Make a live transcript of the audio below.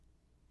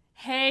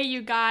Hey,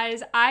 you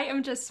guys, I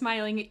am just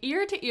smiling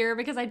ear to ear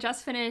because I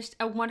just finished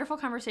a wonderful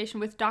conversation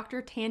with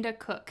Dr. Tanda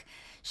Cook.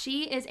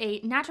 She is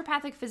a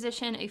naturopathic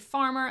physician, a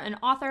farmer, an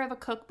author of a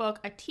cookbook,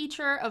 a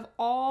teacher of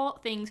all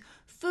things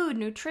food,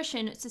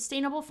 nutrition,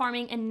 sustainable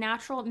farming, and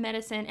natural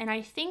medicine. And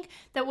I think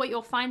that what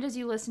you'll find as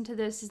you listen to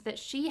this is that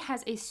she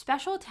has a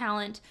special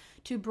talent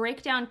to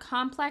break down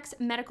complex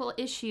medical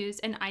issues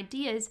and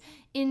ideas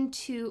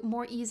into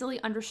more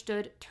easily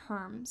understood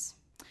terms.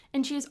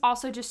 And she is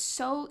also just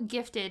so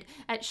gifted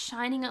at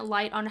shining a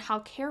light on how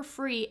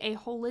carefree a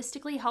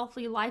holistically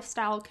healthy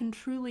lifestyle can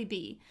truly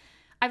be.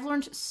 I've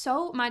learned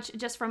so much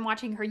just from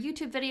watching her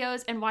YouTube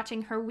videos and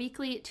watching her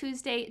weekly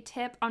Tuesday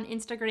tip on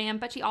Instagram,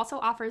 but she also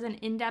offers an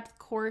in-depth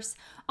course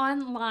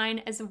online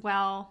as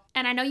well.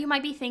 And I know you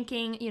might be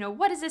thinking,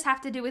 what does this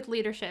have to do with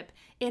leadership?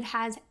 It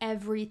has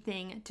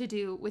everything to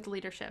do with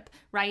leadership,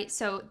 right?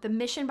 So the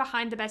mission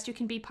behind the Best You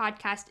Can Be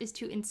podcast is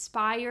to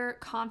inspire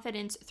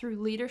confidence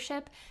through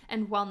leadership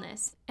and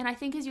wellness. And I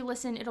think as you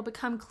listen, it'll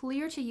become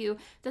clear to you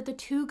that the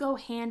two go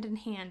hand in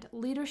hand.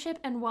 Leadership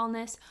and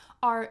wellness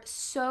are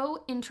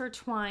so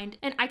intertwined.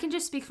 And I can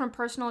just speak from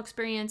personal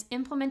experience.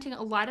 Implementing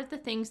a lot of the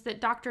things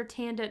that Dr.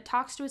 Tanda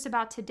talks to us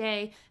about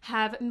today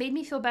have made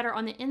me feel better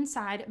on the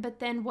inside. But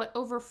then what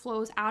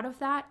overflows out of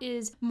that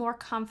is more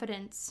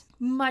confidence,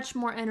 much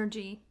more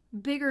energy,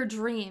 bigger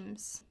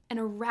dreams, and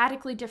a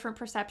radically different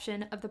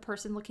perception of the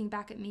person looking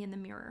back at me in the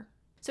mirror.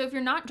 So if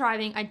you're not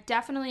driving, I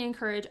definitely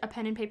encourage a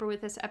pen and paper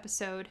with this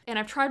episode. And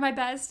I've tried my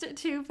best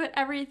to put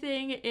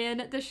everything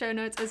in the show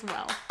notes as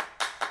well.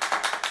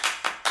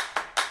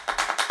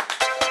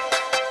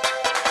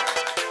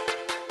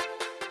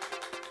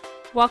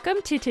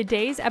 Welcome to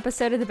today's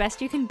episode of the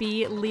Best You Can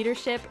Be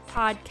Leadership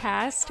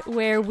Podcast,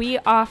 where we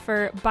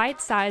offer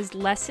bite-sized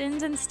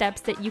lessons and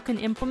steps that you can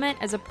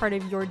implement as a part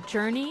of your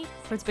journey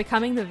towards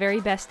becoming the very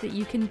best that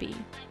you can be.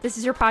 This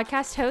is your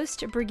podcast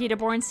host, Brigitte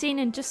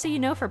Bornstein, and just so you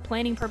know, for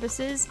planning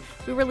purposes,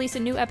 we release a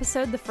new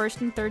episode the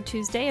first and third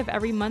Tuesday of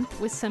every month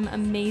with some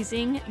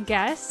amazing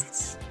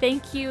guests.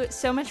 Thank you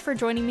so much for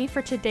joining me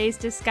for today's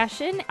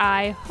discussion.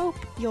 I hope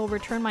you'll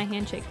return my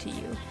handshake to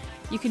you.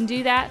 You can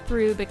do that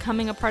through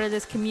becoming a part of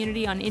this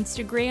community on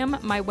Instagram,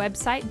 my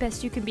website,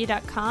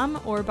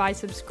 bestyoucanbe.com, or by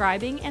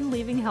subscribing and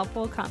leaving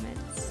helpful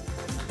comments.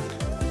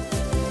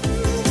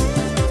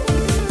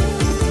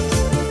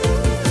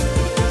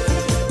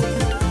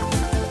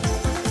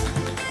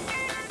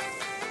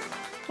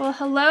 Well,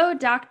 hello,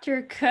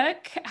 Dr.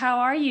 Cook. How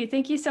are you?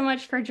 Thank you so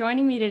much for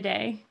joining me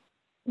today.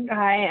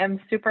 I am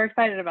super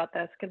excited about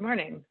this. Good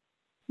morning.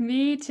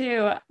 Me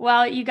too.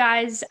 Well, you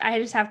guys, I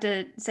just have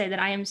to say that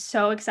I am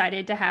so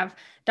excited to have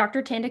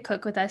Dr. Tanda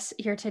Cook with us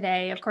here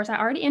today. Of course, I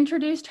already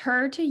introduced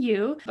her to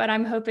you, but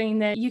I'm hoping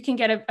that you can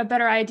get a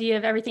better idea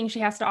of everything she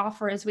has to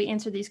offer as we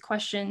answer these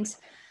questions.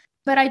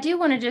 But I do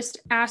want to just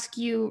ask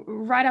you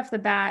right off the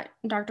bat,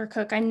 Dr.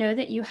 Cook, I know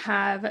that you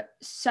have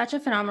such a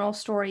phenomenal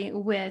story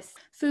with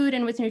food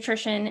and with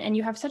nutrition, and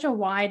you have such a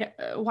wide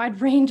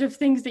range of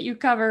things that you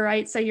cover,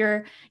 right? So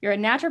you're a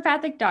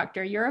naturopathic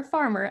doctor, you're a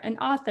farmer, an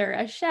author,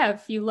 a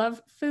chef, you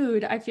love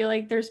food. I feel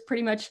like there's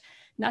pretty much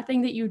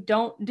nothing that you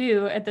don't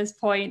do at this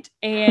point.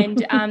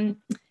 And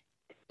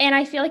and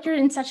I feel like you're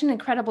in such an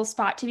incredible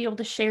spot to be able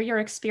to share your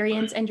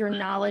experience and your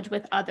knowledge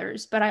with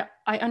others. But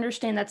I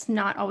understand that's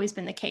not always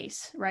been the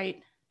case,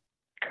 right?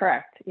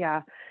 Correct.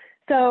 Yeah.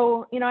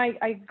 So,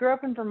 I grew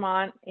up in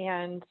Vermont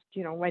and,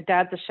 my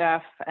dad's a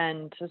chef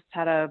and just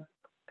had a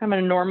kind of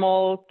a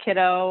normal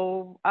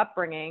kiddo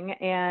upbringing.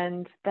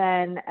 And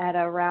then at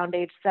around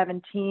age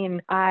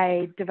 17,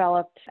 I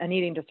developed an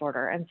eating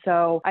disorder. And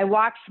so I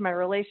watched my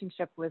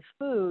relationship with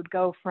food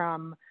go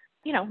from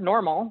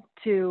normal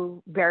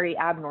to very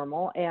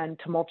abnormal and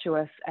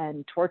tumultuous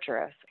and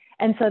torturous.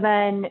 And so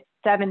then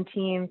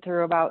 17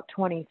 through about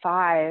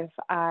 25,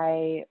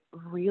 I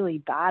really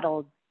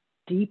battled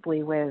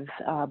deeply with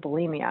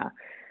bulimia.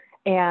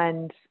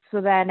 And so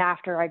then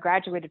after I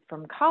graduated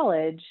from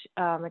college,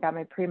 I got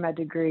my pre-med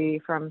degree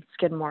from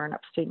Skidmore in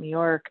upstate New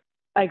York.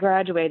 I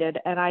graduated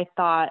and I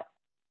thought,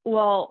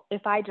 well,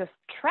 if I just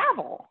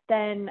travel,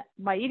 then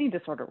my eating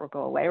disorder will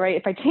go away, right?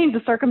 If I change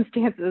the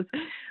circumstances,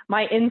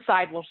 my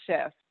inside will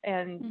shift.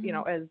 And,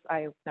 as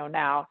I know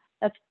now,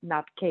 that's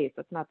not the case.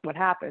 That's not what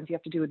happens. You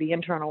have to do the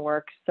internal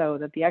work so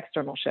that the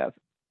external shifts.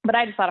 But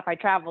I just thought if I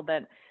traveled,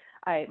 then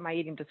my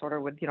eating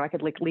disorder would, I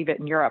could leave it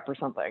in Europe or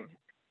something.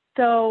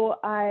 So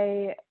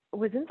I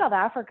was in South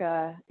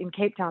Africa, in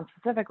Cape Town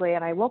specifically,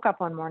 and I woke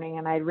up one morning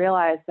and I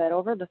realized that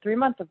over the 3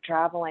 months of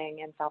traveling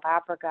in South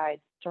Africa, I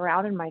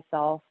surrounded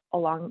myself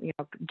along,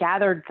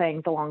 gathered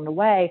things along the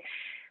way,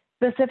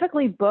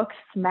 specifically books,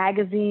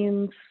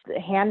 magazines,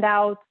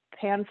 handouts,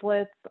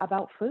 pamphlets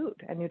about food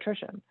and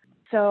nutrition.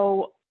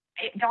 So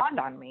it dawned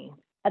on me,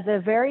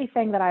 the very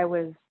thing that I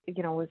was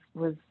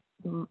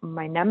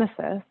my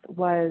nemesis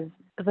was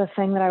the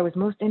thing that I was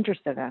most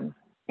interested in.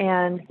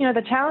 And,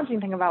 the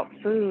challenging thing about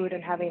food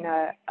and having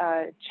a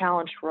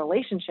challenged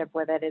relationship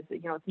with it is,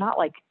 it's not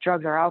like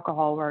drugs or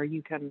alcohol where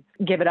you can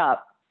give it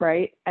up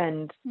right?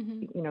 And,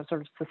 Mm-hmm.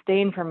 sort of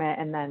sustain from it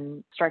and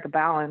then strike a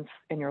balance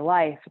in your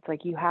life. It's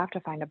like you have to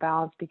find a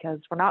balance because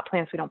we're not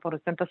plants. We don't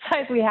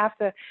photosynthesize. We have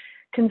to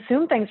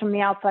consume things from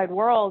the outside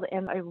world.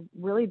 And I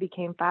really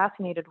became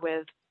fascinated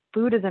with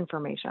food as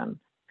information.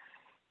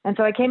 And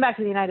so I came back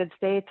to the United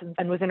States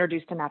and was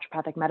introduced to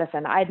naturopathic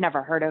medicine. I'd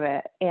never heard of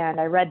it. And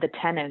I read the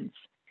tenets.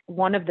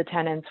 One of the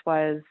tenets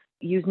was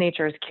use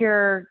nature as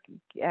cure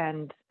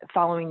and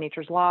following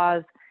nature's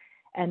laws.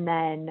 And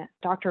then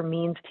Dr.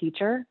 Means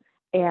teacher.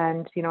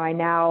 And, I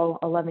now,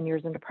 11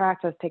 years into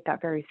practice, take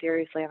that very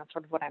seriously. And that's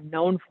sort of what I'm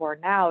known for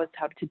now is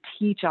how to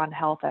teach on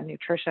health and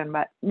nutrition.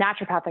 But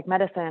naturopathic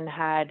medicine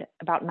had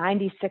about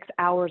 96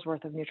 hours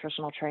worth of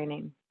nutritional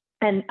training.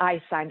 And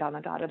I signed on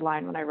the dotted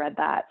line when I read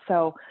that.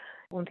 So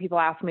when people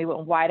ask me,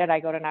 well, why did I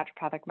go to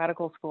naturopathic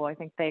medical school? I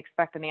think they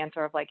expect an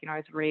answer of I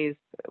was raised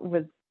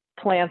with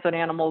plants and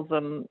animals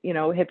and,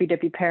 hippy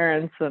dippy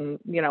parents. And,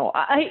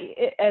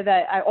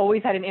 I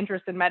always had an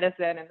interest in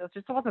medicine, and it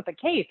just wasn't the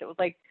case. It was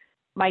like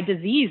my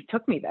disease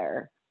took me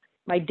there.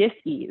 My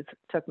dis-ease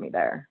took me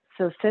there.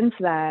 So since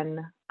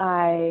then,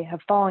 I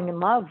have fallen in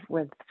love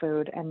with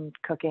food and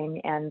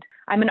cooking, and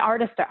I'm an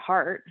artist at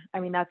heart. I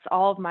mean, that's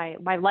all of my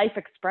life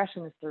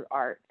expression is through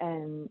art,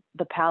 and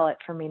the palette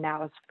for me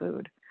now is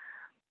food.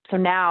 So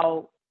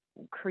now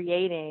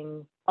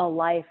creating a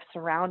life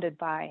surrounded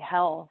by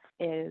health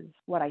is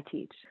what I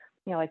teach.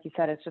 Like you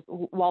said, it's just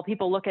while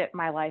people look at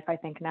my life, I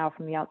think now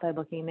from the outside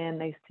looking in,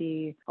 they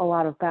see a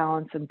lot of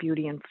balance and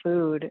beauty in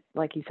food.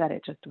 Like you said,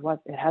 it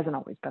hasn't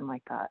always been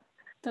like that.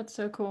 That's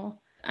so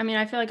cool. I mean,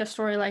 I feel like a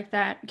story like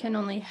that can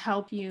only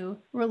help you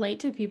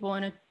relate to people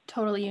in a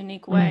totally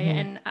unique way. Mm-hmm.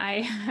 And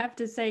I have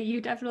to say, you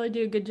definitely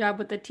do a good job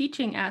with the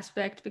teaching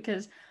aspect,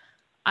 because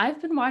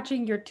I've been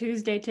watching your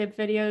Tuesday tip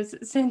videos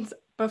since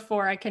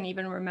before I can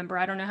even remember.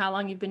 I don't know how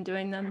long you've been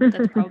doing them.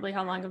 That's probably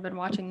how long I've been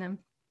watching them.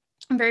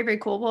 Very, very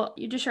cool. Well,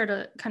 you just shared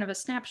a kind of a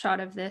snapshot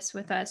of this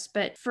with us,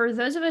 but for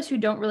those of us who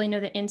don't really know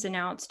the ins and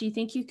outs, do you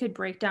think you could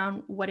break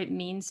down what it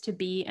means to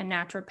be a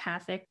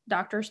naturopathic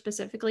doctor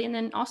specifically? And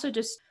then also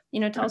just,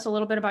 tell us a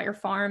little bit about your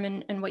farm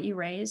and what you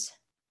raise.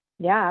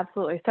 Yeah,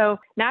 absolutely. So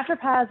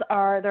naturopaths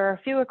there are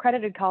a few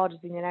accredited colleges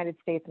in the United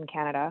States and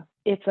Canada.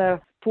 It's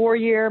a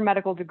 4-year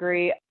medical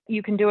degree.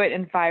 You can do it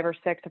in 5 or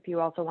 6 if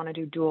you also want to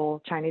do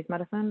dual Chinese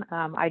medicine.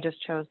 I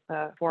just chose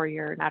the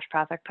 4-year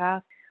naturopathic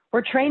path.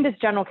 We're trained as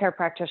general care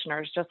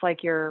practitioners, just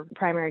like your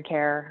primary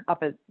care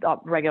up at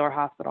regular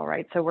hospital,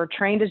 right? So we're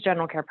trained as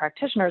general care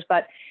practitioners,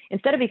 but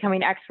instead of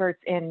becoming experts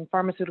in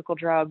pharmaceutical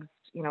drugs,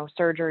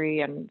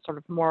 surgery and sort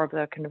of more of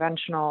the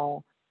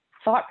conventional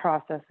thought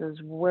processes,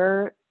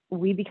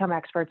 we become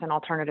experts in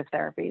alternative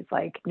therapies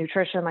like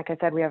nutrition. Like I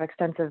said, we have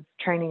extensive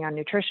training on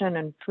nutrition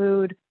and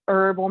food,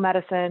 herbal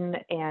medicine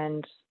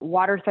and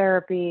water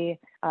therapy,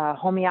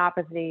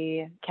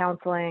 homeopathy,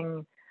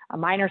 counseling,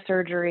 minor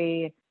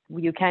surgery.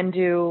 You can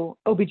do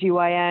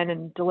OBGYN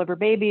and deliver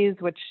babies,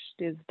 which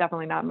is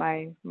definitely not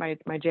my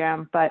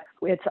jam, but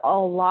it's a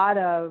lot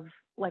of,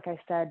 like I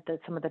said, that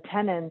some of the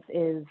tenets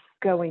is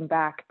going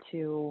back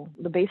to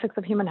the basics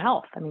of human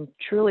health. I mean,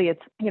 truly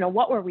it's,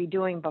 what were we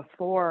doing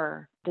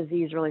before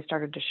disease really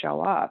started to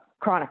show up?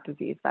 Chronic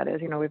disease, that is,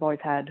 we've always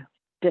had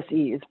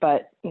dis-ease,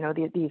 but,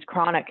 these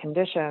chronic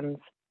conditions,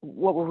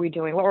 what were we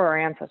doing? What were our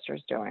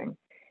ancestors doing?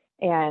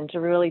 And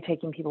really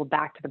taking people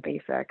back to the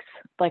basics.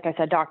 Like I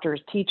said,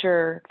 doctors,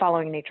 teacher,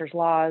 following nature's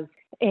laws,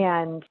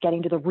 and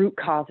getting to the root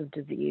cause of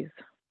disease.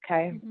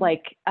 Okay. Mm-hmm.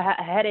 Like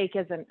a headache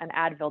isn't an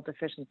Advil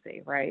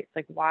deficiency, right? It's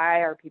like, why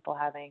are people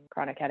having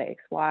chronic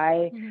headaches?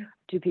 Why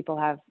do people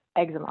have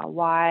eczema?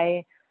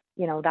 Why,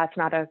 that's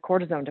not a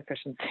cortisone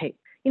deficiency,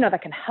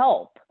 that can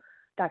help,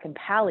 that can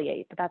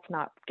palliate, but that's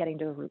not getting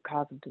to the root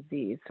cause of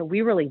disease. So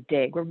we really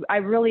dig. I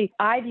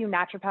view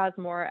naturopaths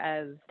more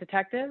as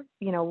detectives.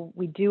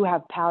 We do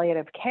have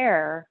palliative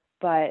care,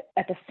 but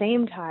at the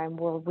same time,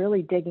 we're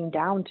really digging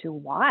down to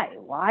why.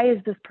 Why is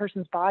this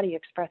person's body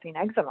expressing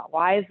eczema?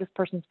 Why is this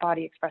person's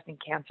body expressing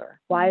cancer?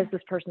 Why is this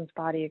person's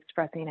body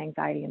expressing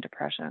anxiety and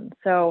depression?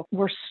 So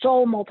we're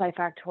so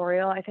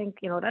multifactorial. I think,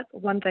 that's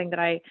one thing that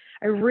I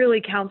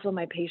really counsel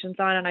my patients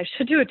on, and I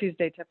should do a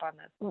Tuesday tip on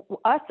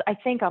this. I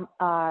think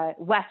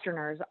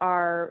Westerners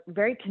are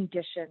very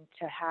conditioned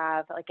to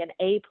have like an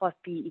A plus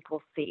B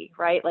equals C,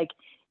 right? Like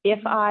if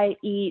I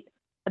eat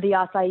the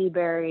acai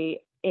berry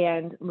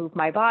and move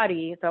my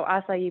body, so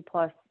acai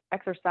plus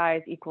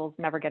exercise equals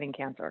never getting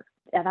cancer.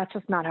 And that's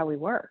just not how we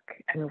work.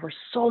 I mean, we're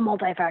so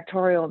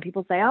multifactorial, and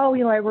people say, oh,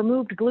 I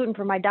removed gluten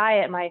from my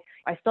diet and I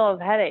still have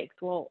headaches.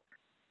 Well,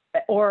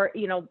 or,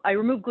 I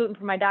removed gluten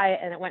from my diet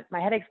and my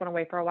headaches went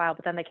away for a while,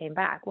 but then they came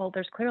back. Well,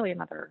 there's clearly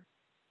another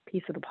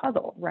piece of the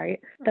puzzle,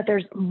 right? That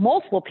there's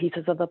multiple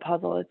pieces of the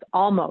puzzle. It's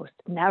almost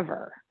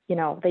never,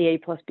 the A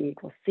plus B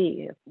equals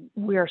C.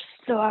 We are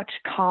such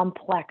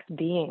complex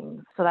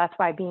beings. So that's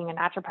why being a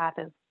naturopath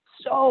is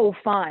so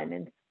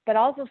fun, but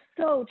also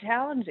so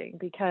challenging,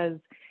 because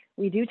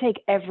we do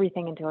take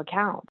everything into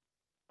account.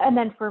 And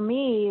then for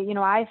me,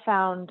 I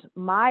found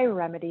my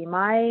remedy,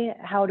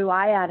 how do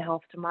I add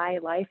health to my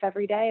life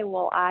every day?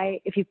 Well,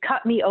 if you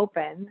cut me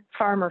open,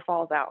 farmer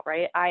falls out,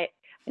 right?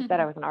 I said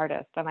I was an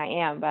artist, and I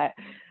am, but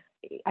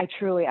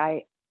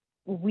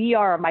we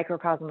are a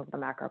microcosm of the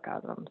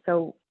macrocosm.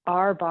 So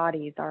our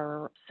bodies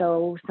are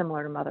so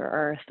similar to Mother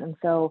Earth. And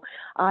so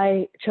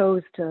I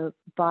chose to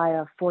buy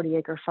a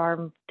 40-acre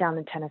farm down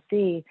in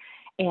Tennessee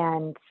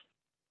and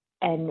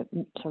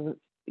to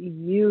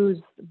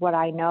use what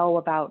I know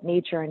about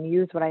nature and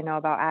use what I know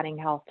about adding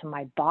health to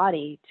my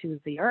body to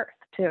the earth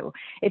too.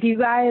 If you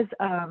guys,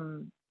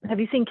 have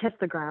you seen Kiss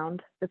the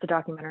Ground? It's a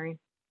documentary.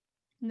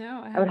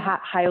 No, I I would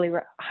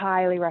haven't.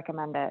 highly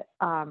recommend it.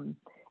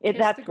 Kiss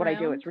That's the what I do.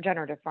 ground. It's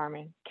regenerative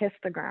farming. Kiss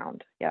the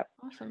Ground. Yep.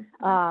 Awesome.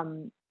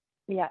 Okay.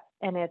 Yeah,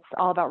 and it's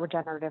all about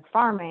regenerative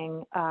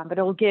farming, but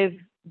it'll give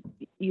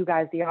you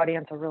guys, the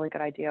audience, a really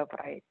good idea of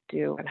what I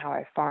do and how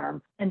I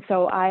farm. And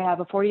so I have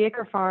a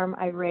 40-acre farm.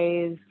 I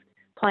raise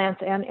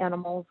plants and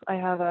animals. I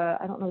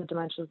don't know the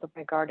dimensions of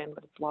my garden,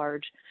 but it's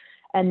large.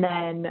 And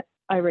then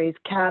I raise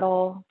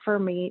cattle for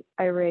meat.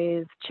 I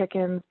raise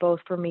chickens,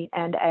 both for meat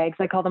and eggs.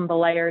 I call them the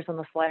layers and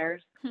the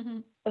slayers.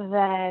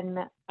 Then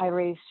I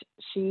raise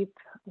sheep,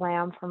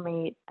 lamb for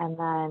meat, and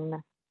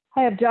then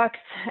I have ducks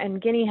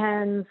and guinea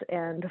hens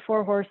and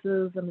 4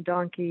 horses and a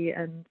donkey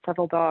and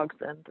several dogs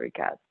and 3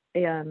 cats.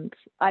 And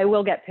I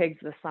will get pigs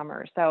this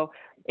summer. So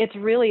it's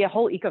really a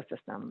whole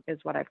ecosystem is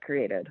what I've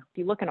created. If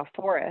you look in a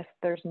forest,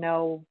 there's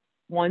no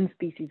one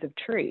species of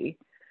tree,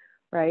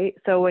 right?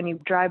 So when you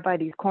drive by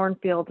these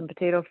cornfields and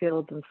potato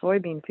fields and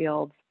soybean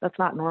fields, that's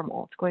not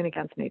normal. It's going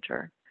against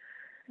nature.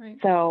 Right.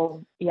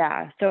 So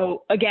yeah.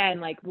 So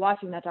again, like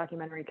watching that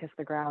documentary, Kiss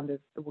the Ground,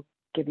 will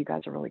give you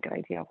guys a really good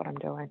idea of what I'm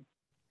doing.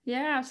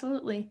 Yeah,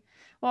 absolutely.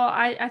 Well,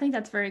 I think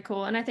that's very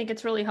cool. And I think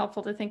it's really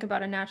helpful to think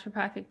about a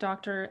naturopathic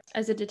doctor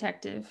as a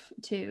detective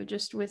too,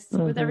 just with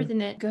everything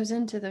that goes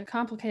into the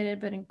complicated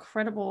but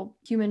incredible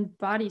human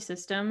body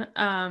system.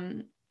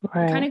 Kind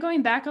of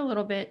going back a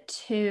little bit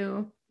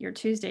to your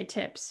Tuesday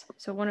tips.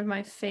 So one of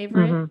my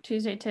favorite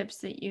Tuesday tips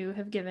that you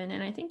have given,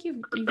 and I think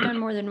you've done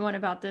more than one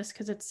about this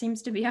because it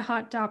seems to be a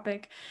hot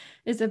topic,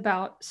 is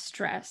about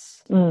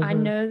stress. I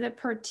know that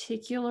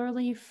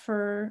particularly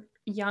for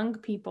young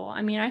people,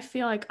 I mean, I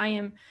feel like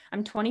I'm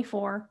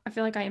 24. I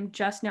feel like I am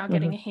just now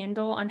getting a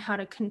handle on how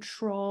to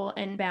control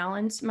and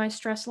balance my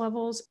stress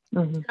levels.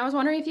 And I was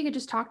wondering if you could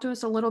just talk to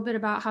us a little bit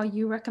about how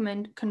you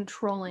recommend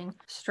controlling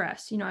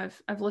stress. You know,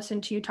 I've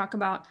listened to you talk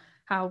about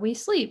how we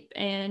sleep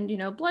and, you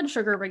know, blood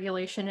sugar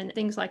regulation and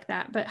things like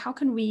that. But how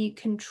can we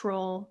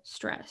control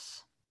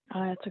stress?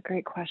 Oh, that's a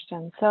great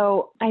question.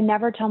 So I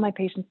never tell my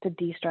patients to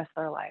de-stress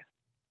their life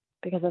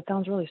because it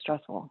sounds really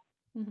stressful.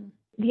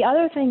 The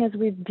other thing is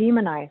we've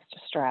demonized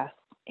stress.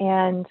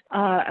 And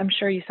I'm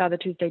sure you saw the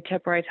Tuesday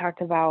tip where I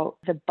talked about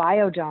the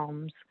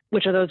biodomes,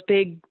 which are those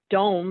big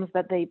domes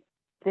that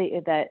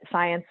that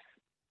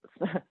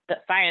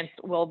science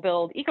will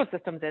build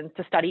ecosystems in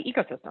to study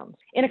ecosystems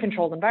in a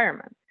controlled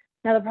environment.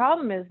 Now, the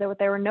problem is that what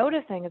they were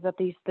noticing is that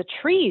the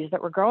trees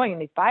that were growing in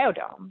these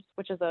biodomes,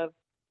 which is a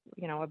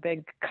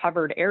big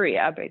covered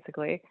area,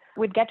 basically,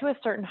 would get to a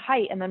certain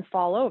height and then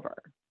fall over.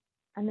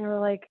 And they were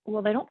like,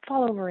 well, they don't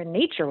fall over in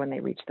nature when they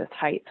reach this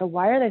height. So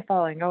why are they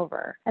falling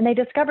over? And they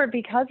discovered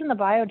because in the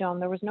biodome,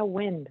 there was no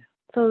wind.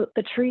 So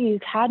the trees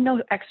had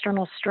no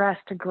external stress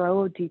to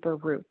grow deeper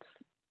roots.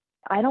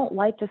 I don't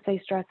like to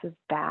say stress is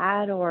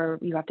bad or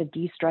you have to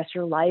de-stress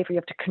your life or you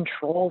have to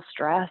control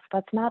stress.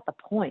 That's not the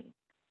point.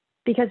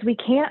 Because we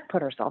can't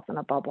put ourselves in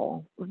a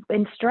bubble.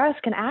 And stress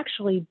can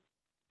actually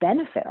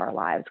benefit our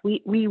lives.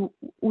 We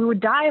would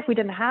die if we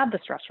didn't have the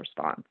stress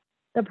response.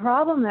 The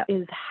problem that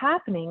is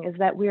happening is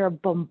that we are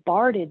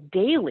bombarded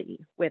daily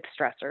with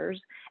stressors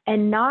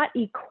and not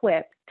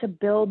equipped to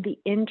build the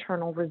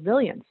internal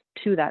resilience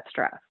to that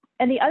stress.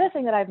 And the other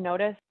thing that I've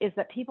noticed is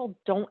that people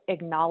don't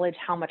acknowledge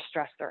how much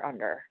stress they're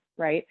under,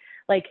 right?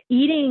 Like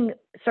eating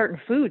certain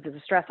foods is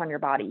a stress on your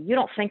body. You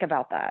don't think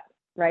about that,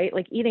 right?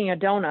 Like eating a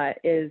donut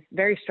is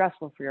very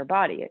stressful for your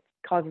body. It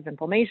causes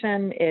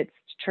inflammation. It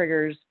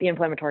triggers the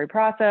inflammatory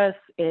process.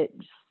 It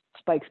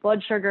spikes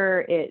blood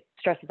sugar. It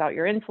stresses out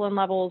your insulin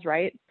levels,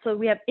 right? So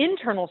we have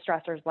internal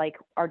stressors like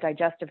our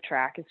digestive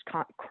tract is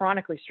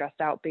chronically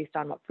stressed out based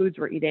on what foods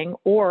we're eating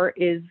or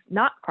is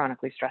not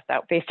chronically stressed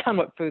out based on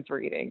what foods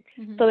we're eating.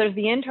 So there's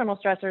the internal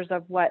stressors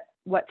of what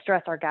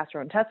stress our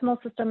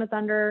gastrointestinal system is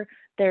under.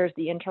 There's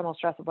the internal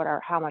stress of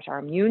how much our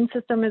immune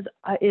system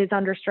is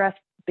under stress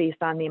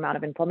based on the amount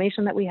of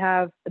inflammation that we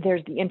have.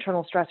 There's the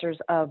internal stressors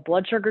of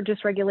blood sugar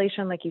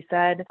dysregulation, like you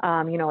said,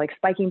 like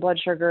spiking blood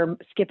sugar,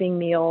 skipping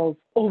meals,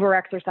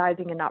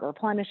 over-exercising and not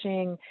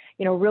replenishing,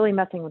 really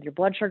messing with your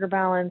blood sugar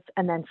balance.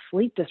 And then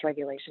sleep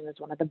dysregulation is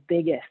one of the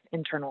biggest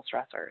internal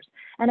stressors.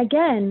 And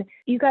again,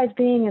 you guys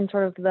being in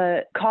sort of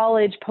the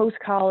college,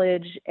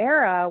 post-college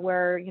era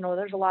where,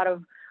 there's a lot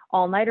of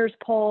all-nighters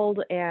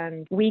pulled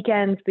and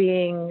weekends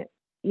being,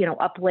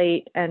 up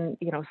late and,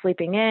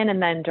 sleeping in.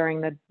 And then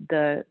during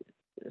the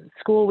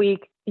school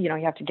week, you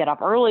have to get up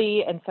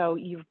early. And so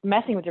you're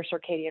messing with your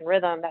circadian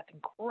rhythm. That's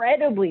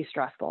incredibly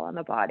stressful on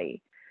the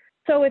body.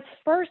 So it's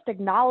first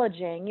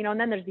acknowledging, and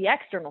then there's the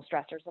external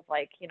stressors of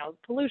like,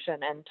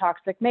 pollution and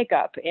toxic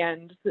makeup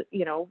and,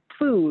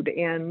 food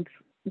and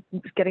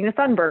getting a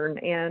sunburn,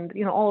 and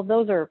all of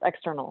those are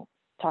external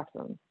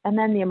toxins. And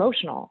then the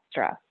emotional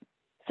stress.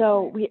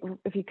 So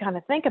if you kind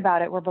of think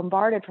about it, we're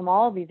bombarded from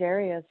all of these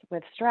areas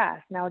with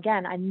stress. Now,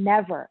 again, I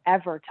never,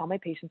 ever tell my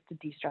patients to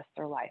de-stress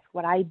their life.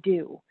 What I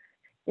do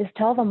is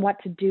tell them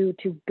what to do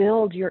to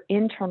build your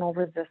internal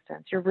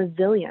resistance, your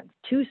resilience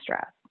to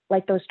stress,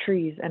 like those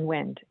trees and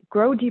wind.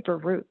 Grow deeper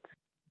roots.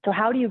 So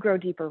how do you grow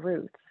deeper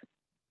roots?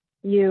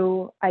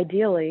 You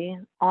ideally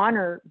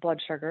honor blood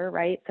sugar,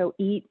 right? So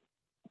eat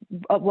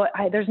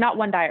there's not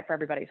one diet for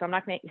everybody. So I'm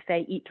not going to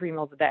say eat 3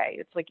 meals a day.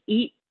 It's like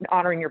eat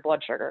honoring your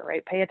blood sugar,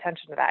 right? Pay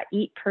attention to that.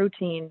 Eat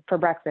protein for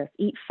breakfast,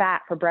 eat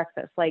fat for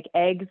breakfast, like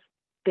eggs,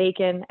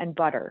 bacon, and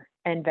butter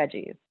and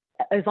veggies.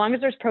 As long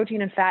as there's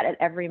protein and fat at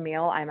every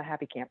meal, I'm a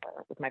happy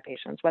camper with my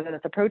patients, whether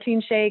that's a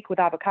protein shake with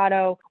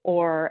avocado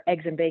or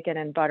eggs and bacon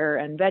and butter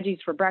and veggies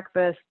for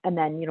breakfast. And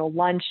then,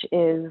 lunch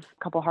is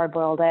a couple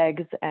hard-boiled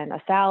eggs and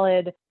a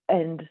salad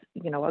and,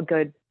 a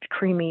good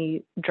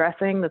creamy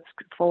dressing that's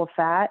full of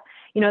fat.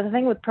 The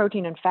thing with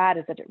protein and fat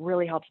is that it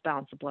really helps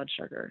balance the blood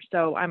sugar.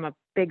 So I'm a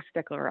big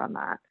stickler on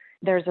that.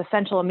 There's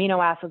essential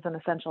amino acids and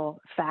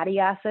essential fatty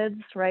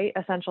acids, right?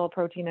 Essential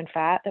protein and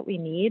fat that we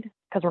need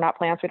because we're not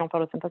plants, we don't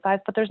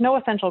photosynthesize, but there's no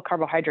essential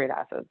carbohydrate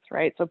acids,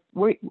 right? So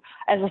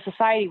as a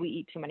society, we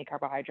eat too many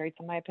carbohydrates,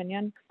 in my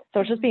opinion.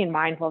 So it's just being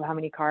mindful of how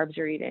many carbs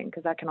you're eating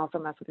because that can also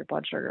mess with your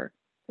blood sugar.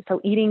 So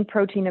eating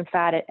protein and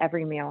fat at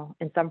every meal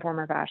in some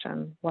form or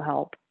fashion will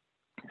help.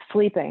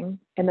 Sleeping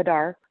in the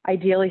dark,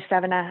 ideally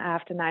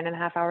 7.5 to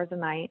 9.5 hours a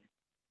night,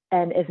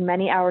 and as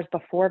many hours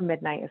before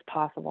midnight as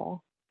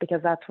possible,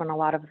 because that's when a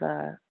lot of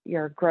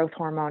your growth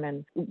hormone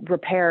and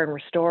repair and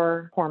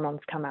restore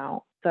hormones come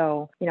out.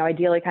 So,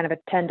 ideally kind of a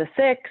 10 to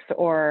 6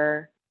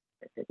 or,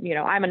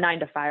 I'm a 9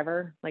 to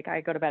 5er. Like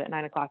I go to bed at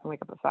 9 o'clock and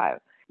wake up at 5.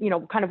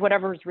 Kind of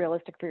whatever is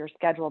realistic for your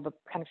schedule, but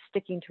kind of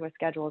sticking to a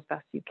schedule as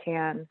best you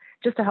can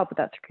just to help with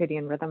that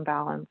circadian rhythm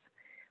balance.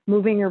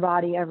 Moving your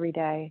body every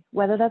day,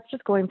 whether that's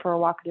just going for a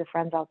walk with your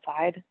friends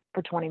outside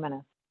for 20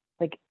 minutes,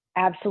 like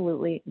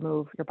absolutely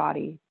move your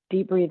body.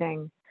 Deep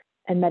breathing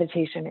and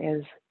meditation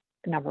is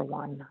number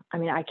one. I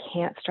mean, I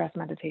can't stress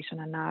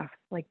meditation enough.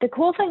 Like the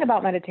cool thing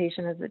about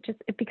meditation is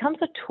it becomes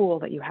a tool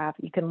that you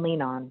can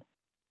lean on.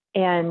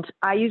 And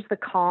I use the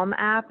Calm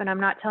app, and I'm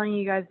not telling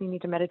you guys you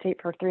need to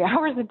meditate for 3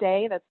 hours a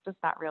day. That's just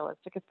not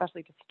realistic,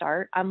 especially to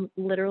start. I'm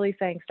literally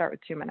saying start with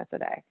 2 minutes a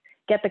day.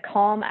 Get the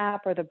Calm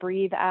app or the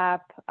Breathe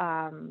app.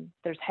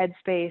 There's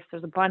Headspace.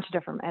 There's a bunch of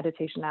different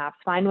meditation apps.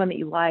 Find one that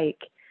you like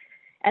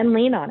and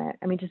lean on it.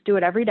 I mean, just do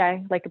it every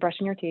day, like you're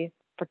brushing your teeth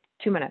for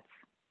 2 minutes.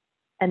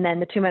 And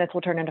then the 2 minutes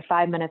will turn into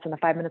 5 minutes, and the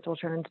 5 minutes will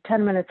turn into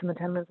 10 minutes, and the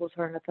 10 minutes will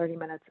turn into 30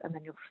 minutes, and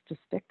then you'll just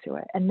stick to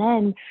it. And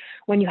then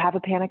when you have a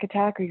panic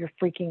attack or you're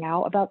freaking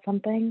out about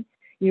something,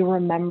 you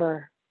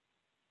remember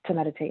to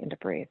meditate and to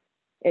breathe.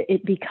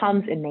 It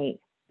becomes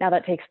innate. Now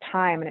that takes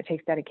time and it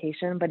takes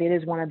dedication, but it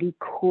is one of the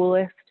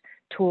coolest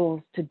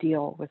tools to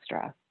deal with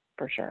stress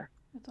for sure.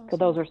 Awesome. So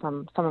those are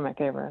some of my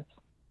favorites.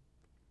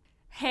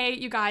 Hey,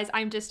 you guys,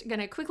 I'm just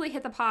going to quickly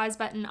hit the pause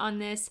button on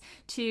this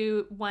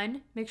to,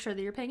 one, make sure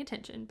that you're paying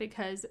attention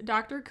because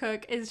Dr.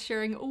 Cook is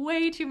sharing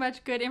way too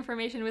much good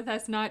information with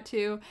us not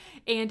to,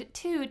 and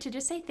two, to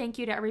just say thank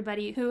you to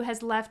everybody who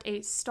has left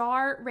a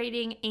star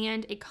rating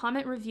and a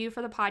comment review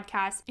for the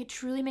podcast. It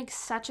truly makes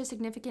such a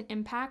significant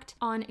impact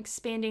on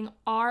expanding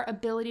our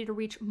ability to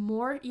reach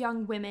more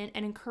young women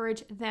and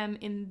encourage them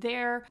in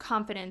their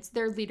confidence,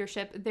 their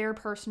leadership, their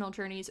personal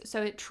journeys.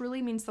 So it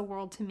truly means the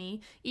world to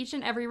me. Each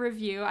and every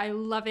review,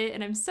 I love it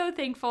and I'm so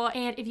thankful.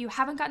 And if you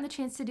haven't gotten the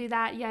chance to do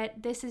that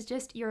yet, this is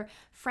just your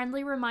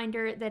friendly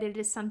reminder that it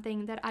is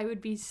something that I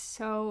would be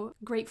so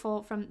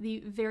grateful from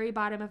the very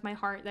bottom of my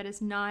heart. That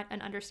is not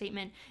an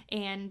understatement.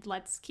 And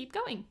let's keep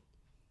going.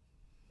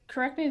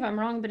 Correct me if I'm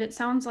wrong, but it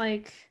sounds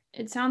like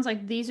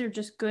these are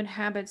just good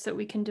habits that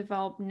we can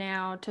develop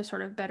now to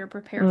sort of better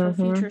prepare for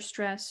future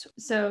stress.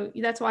 So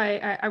that's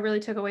why I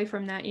really took away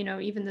from that,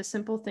 even the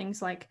simple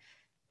things like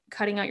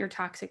cutting out your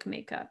toxic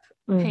makeup,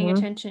 paying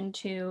attention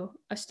to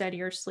a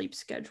steadier sleep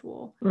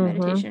schedule,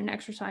 meditation and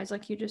exercise,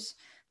 like you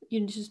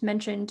just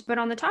mentioned. But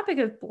on the topic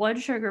of blood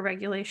sugar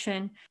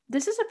regulation,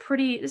 this is a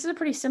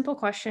pretty simple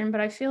question, but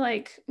I feel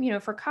like,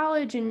 for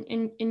college and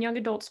in young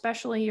adults,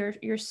 especially,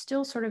 you're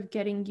still sort of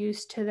getting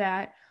used to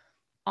that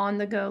on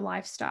the go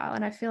lifestyle.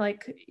 And I feel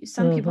like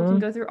some people can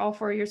go through all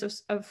 4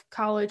 years of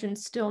college and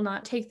still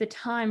not take the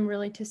time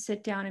really to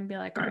sit down and be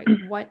like, all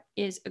right, what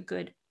is a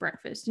good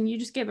breakfast? And you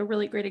just gave a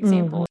really great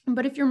example.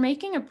 But if you're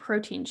making a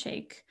protein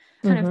shake,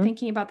 kind of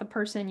thinking about the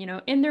person,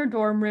 in their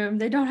dorm room,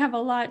 they don't have a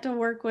lot to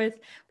work with.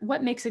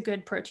 What makes a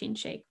good protein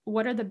shake?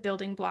 What are the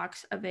building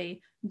blocks of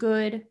a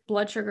good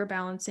blood sugar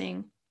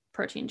balancing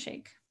protein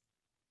shake?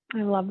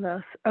 I love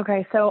this.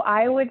 Okay. So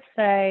I would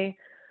say,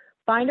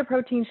 find a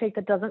protein shake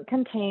that doesn't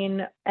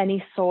contain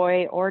any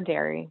soy or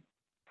dairy.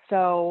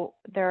 So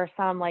there are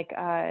some like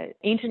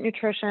Ancient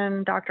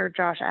Nutrition, Dr.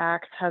 Josh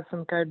Axe has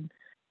some good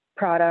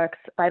products.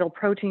 Vital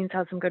Proteins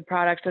has some good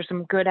products. There's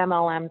some good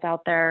MLMs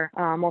out there,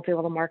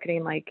 multi-level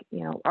marketing like,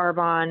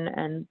 Arbonne,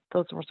 and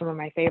those were some of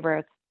my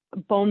favorites.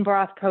 bone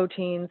broth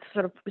proteins,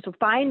 sort of. So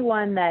find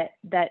one that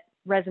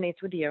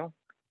resonates with you.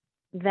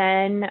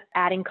 Then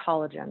adding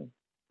collagen,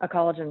 a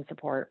collagen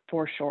support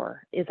for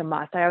sure is a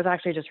must. I was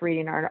actually just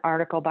reading an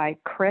article by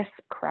Chris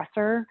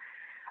Kresser,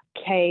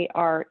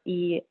 Kresser,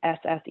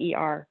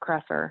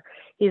 Kresser.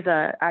 He's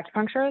a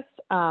acupuncturist.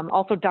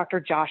 Also Dr.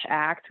 Josh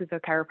Axe, who's a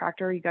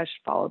chiropractor. You guys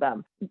should follow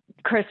them.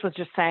 Chris was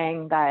just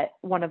saying that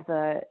one of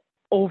the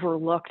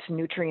overlooked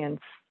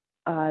nutrients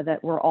that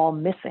we're all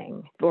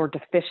missing or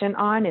deficient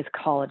on is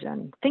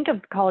collagen. Think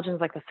of collagen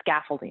as like the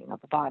scaffolding of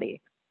the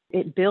body.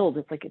 It builds.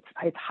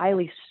 It's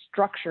highly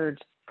structured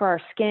for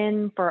our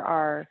skin, for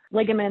our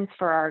ligaments,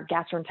 for our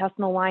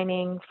gastrointestinal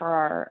lining, for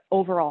our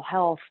overall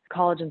health.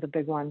 Collagen's a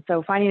big one.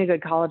 So finding a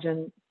good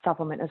collagen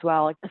supplement as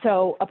well.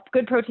 So a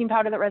good protein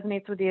powder that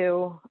resonates with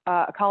you,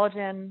 a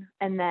collagen,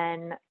 and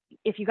then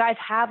if you guys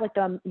have like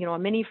a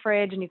mini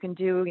fridge and you can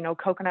do,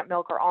 coconut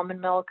milk or almond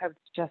milk, I would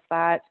suggest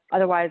that.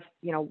 Otherwise,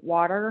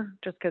 water,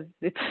 just because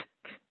it's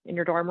in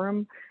your dorm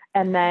room.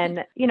 And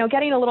then,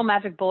 getting a little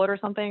magic bullet or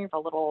something, a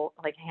little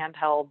like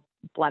handheld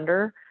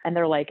blender, and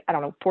they're like, I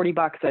don't know,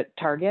 $40 at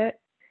Target.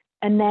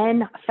 And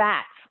then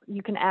fats,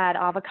 you can add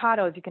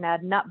avocados, you can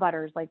add nut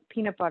butters like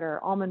peanut butter,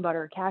 almond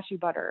butter, cashew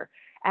butter,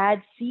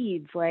 add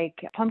seeds like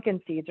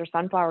pumpkin seeds or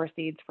sunflower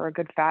seeds for a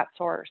good fat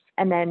source.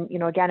 And then,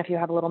 again, if you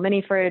have a little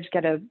mini fridge,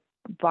 get a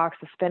box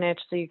of spinach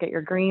so you get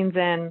your greens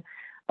in,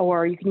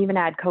 or you can even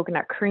add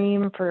coconut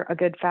cream for a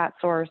good fat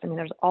source. I mean,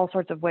 there's all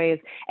sorts of ways.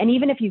 And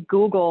even if you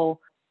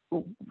Google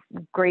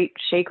great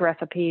shake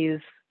recipes,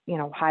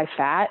 high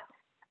fat,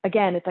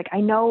 again, it's like,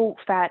 I know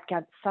fat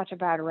got such a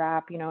bad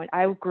rap, and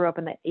I grew up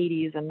in the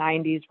 80s and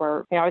 90s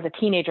where, I was a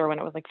teenager when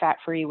it was like fat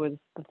free was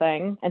the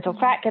thing. And so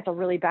fat gets a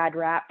really bad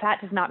rap. Fat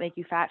does not make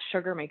you fat.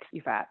 Sugar makes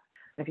you fat.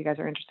 If you guys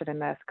are interested in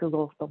this,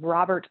 Google the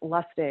Robert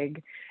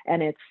Lustig,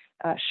 and it's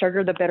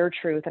Sugar, the Bitter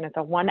Truth. And it's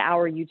a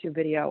 1-hour YouTube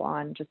video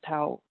on just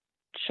how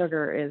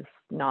sugar is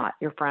not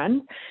your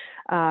friend.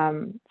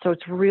 So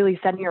it's really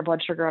setting your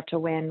blood sugar up to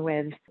win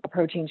with a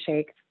protein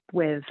shake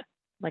with,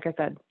 like I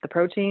said, the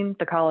protein,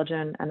 the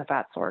collagen, and the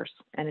fat source,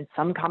 and it's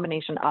some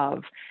combination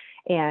of.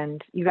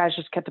 And you guys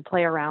just get to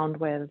play around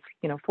with,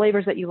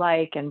 flavors that you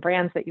like and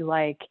brands that you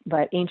like.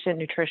 But Ancient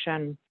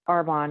Nutrition,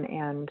 Arbonne,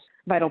 and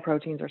Vital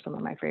Proteins are some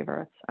of my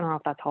favorites. I don't know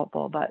if that's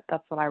helpful, but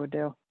that's what I would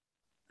do.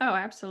 Oh,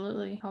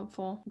 absolutely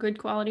helpful. Good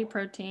quality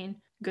protein,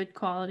 good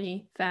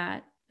quality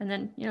fat. And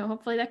then,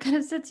 hopefully that kind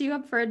of sets you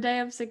up for a day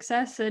of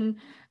success and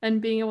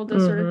being able to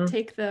sort of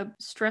take the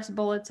stress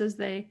bullets as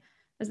they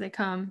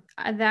come.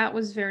 That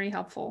was very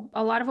helpful.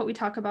 A lot of what we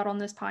talk about on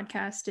this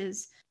podcast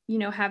is,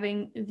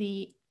 having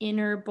the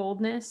inner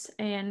boldness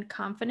and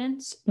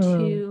confidence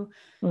to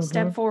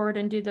step forward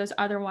and do those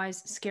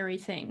otherwise scary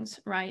things,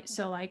 right?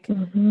 So like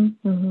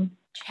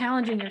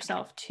challenging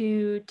yourself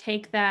to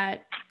take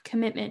that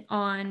commitment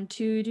on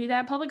to do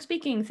that public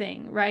speaking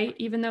thing, right?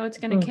 Even though it's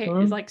going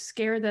to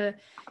scare the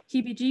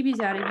heebie-jeebies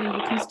out of you,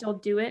 you can still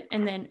do it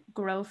and then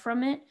grow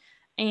from it.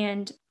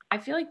 And I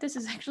feel like this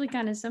is actually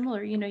kind of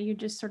similar. You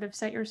just sort of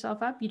set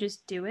yourself up, you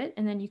just do it,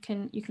 and then you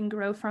can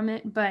grow from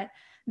it. But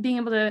being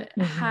able to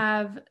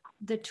have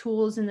the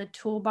tools in the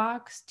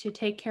toolbox to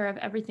take care of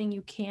everything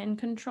you can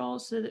control,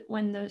 so that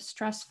when the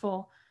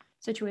stressful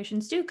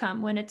situations do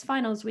come, when it's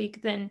finals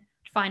week, then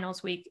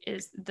finals week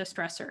is the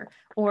stressor,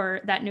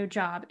 or that new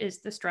job is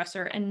the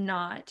stressor, and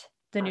not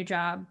the new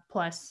job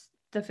plus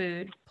the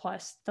food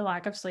plus the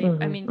lack of sleep.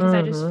 I mean, because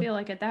I just feel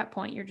like at that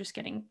point you're just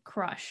getting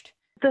crushed.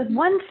 Focus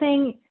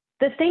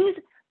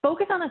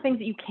on the things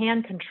that you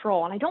can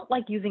control. And I don't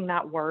like using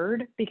that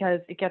word because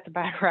it gets a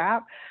bad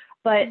rap,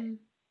 but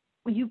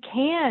you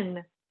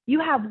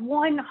have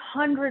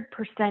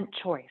 100%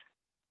 choice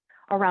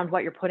around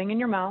what you're putting in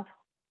your mouth,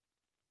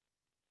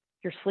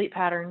 your sleep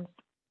patterns,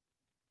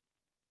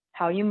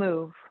 how you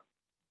move,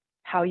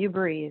 how you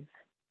breathe,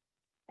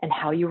 and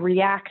how you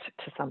react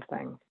to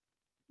something.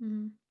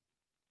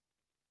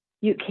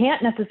 You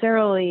can't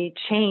necessarily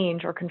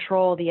change or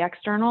control the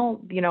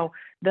external,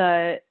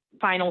 the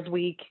finals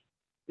week,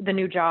 the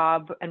new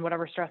job, and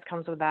whatever stress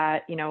comes with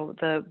that,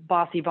 the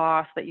bossy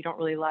boss that you don't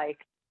really like.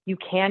 You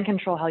can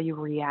control how you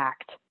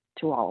react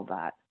to all of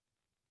that.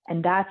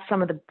 And that's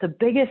some of the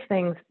biggest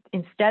things.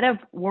 Instead of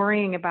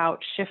worrying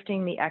about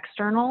shifting the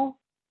external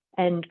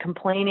and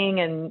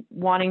complaining and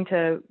wanting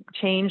to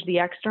change the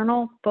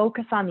external,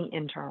 focus on the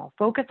internal.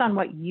 Focus on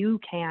what you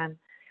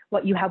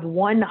have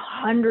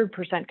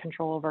 100%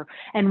 control over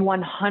and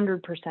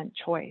 100%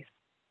 choice,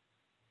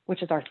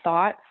 which is our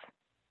thoughts,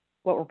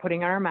 what we're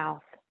putting in our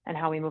mouth, and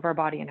how we move our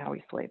body and how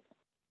we sleep.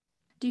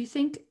 Do you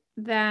think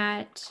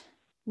that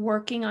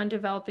working on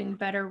developing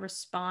better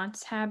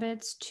response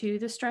habits to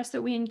the stress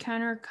that we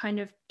encounter kind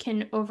of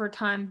can over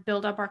time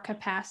build up our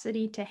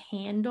capacity to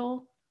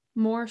handle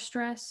more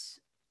stress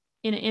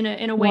in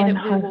a way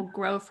that we will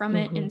grow from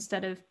it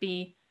instead of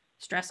be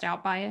stressed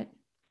out by it?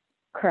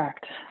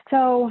 Correct.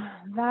 So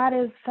that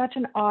is such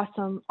an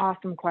awesome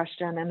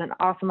question and an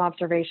awesome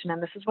observation.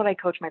 And this is what I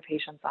coach my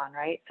patients on,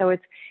 right? So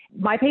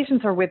my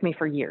patients are with me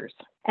for years.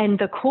 And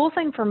the cool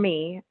thing for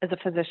me as a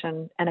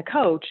physician and a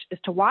coach is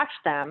to watch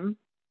them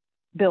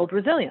build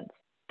resilience.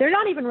 They're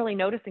not even really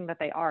noticing that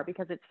they are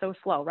because it's so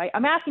slow, right?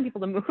 I'm asking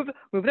people to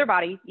move their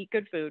body, eat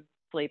good food,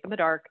 sleep in the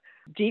dark,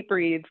 deep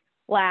breathe,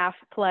 laugh,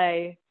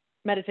 play,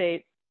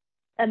 meditate,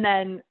 and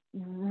then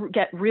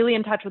get really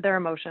in touch with their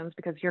emotions,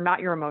 because you're not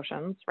your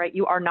emotions, right?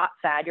 You are not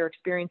sad. You're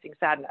experiencing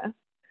sadness.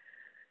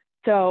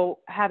 So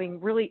having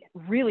really,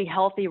 really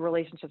healthy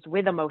relationships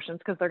with emotions,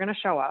 because they're going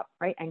to show up,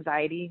 right?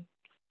 Anxiety,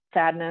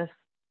 sadness,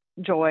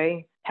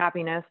 joy,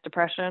 happiness,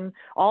 depression,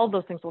 all of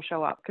those things will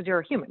show up because you're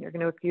a human.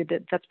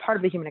 That's part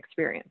of the human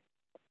experience.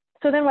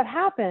 So then what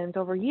happens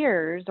over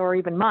years or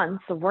even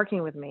months of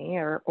working with me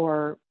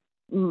or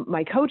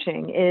my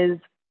coaching is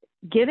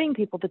giving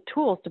people the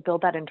tools to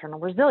build that internal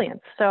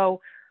resilience. So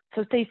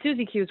say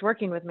Susie Q is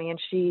working with me and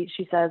she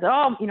says,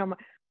 oh, my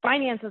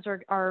finances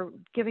are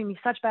giving me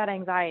such bad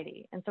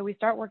anxiety. And so we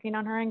start working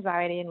on her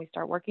anxiety, and we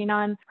start working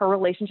on her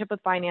relationship with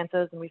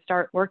finances, and we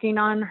start working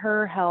on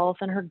her health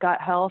and her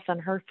gut health and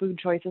her food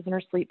choices and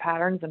her sleep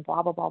patterns and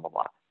blah, blah, blah, blah,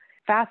 blah.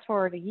 Fast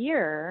forward a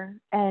year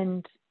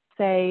and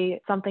say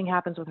something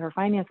happens with her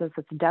finances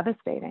that's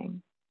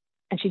devastating,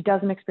 and she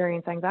doesn't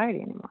experience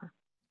anxiety anymore.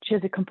 She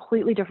has a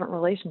completely different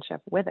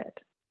relationship with it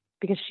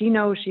because she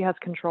knows she has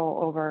control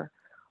over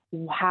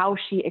how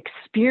she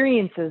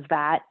experiences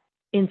that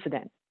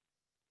incident.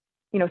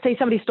 Say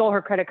somebody stole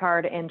her credit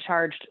card and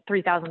charged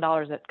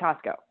 $3,000 at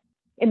Costco.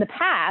 In the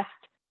past,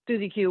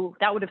 Susie Q,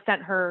 that would have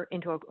sent her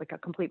into a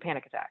complete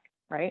panic attack,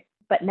 right?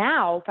 But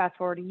now, fast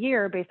forward a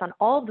year, based on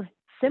all the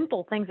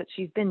simple things that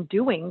she's been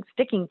doing,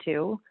 sticking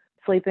to,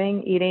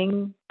 sleeping,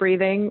 eating,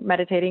 breathing,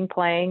 meditating,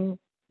 playing,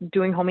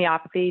 doing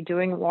homeopathy,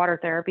 doing water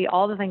therapy,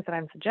 all the things that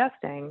I'm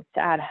suggesting to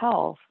add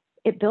health,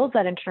 it builds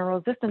that internal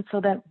resistance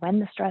so that when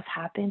the stress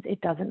happens,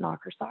 it doesn't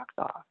knock her socks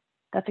off.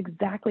 That's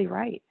exactly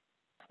right.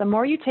 The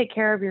more you take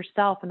care of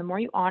yourself and the more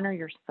you honor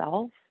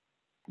yourself,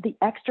 the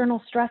external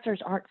stressors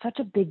aren't such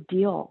a big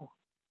deal.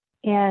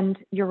 And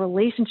your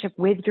relationship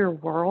with your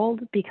world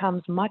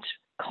becomes much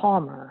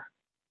calmer.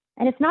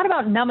 And it's not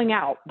about numbing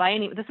out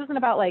this isn't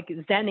about like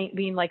Zen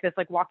being like this,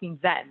 like walking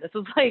Zen. This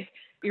is like,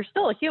 you're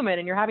still a human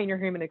and you're having your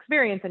human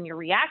experience and you're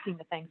reacting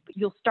to things, but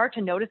you'll start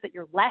to notice that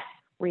you're less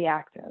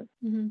reactive,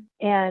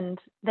 and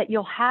that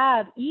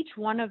each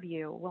one of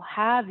you will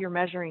have your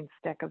measuring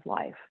stick of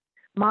life.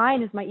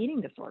 Mine is my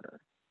eating disorder.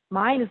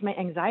 Mine is my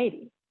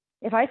anxiety.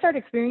 If I start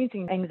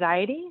experiencing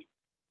anxiety,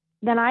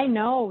 then I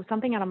know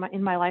something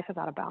in my life is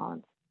out of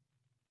balance.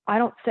 I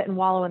don't sit and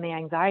wallow in the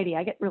anxiety.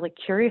 I get really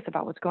curious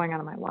about what's going on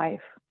in my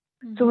life.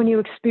 So when you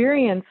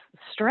experience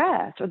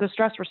stress or the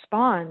stress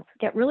response,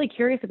 get really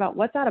curious about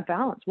what's out of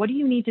balance. What do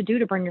you need to do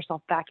to bring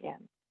yourself back in?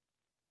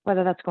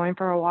 Whether that's going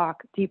for a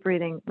walk, deep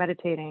breathing,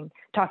 meditating,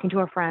 talking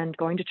to a friend,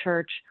 going to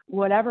church,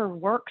 whatever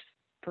works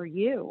for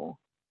you.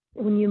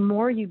 The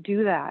more you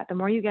do that, the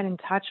more you get in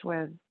touch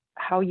with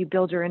how you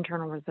build your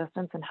internal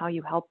resistance and how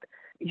you help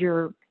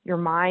your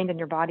mind and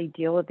your body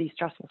deal with these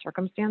stressful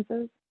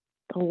circumstances,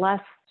 the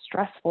less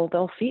stressful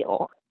they'll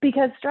feel,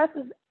 because stress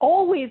is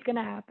always going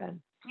to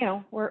happen.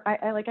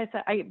 Like I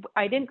said,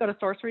 I didn't go to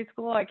sorcery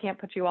school. I can't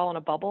put you all in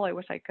a bubble. I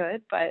wish I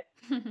could, but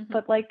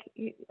like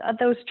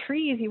those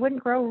trees, you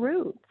wouldn't grow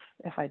roots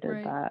if I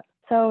did that.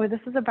 So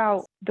this is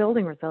about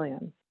building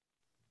resilience.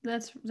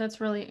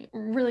 That's really,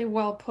 really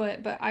well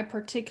put, but I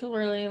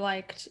particularly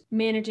liked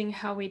managing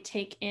how we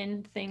take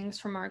in things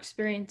from our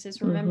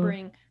experiences,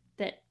 remembering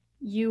that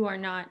you are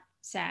not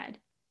sad.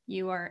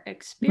 You are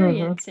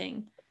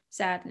experiencing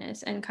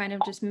sadness, and kind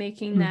of just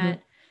making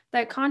that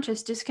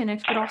conscious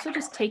disconnect, but also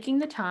just taking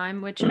the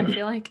time, which I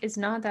feel like is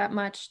not that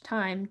much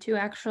time, to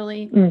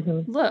actually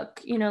look,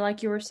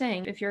 like you were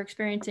saying, if you're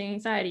experiencing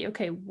anxiety,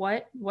 okay,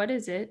 what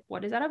is it?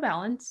 What is out of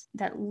balance?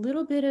 That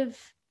little bit of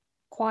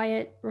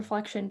quiet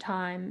reflection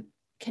time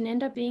can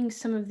end up being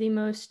some of the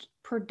most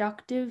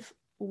productive,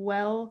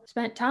 well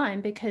spent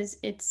time, because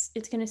it's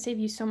going to save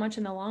you so much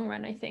in the long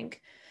run, I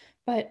think.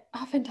 But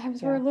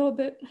oftentimes we're a little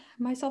bit,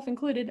 myself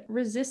included,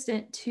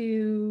 resistant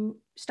to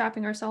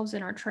stopping ourselves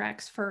in our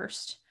tracks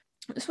first.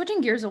 Switching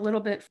gears a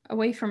little bit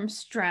away from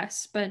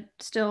stress, but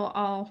still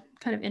all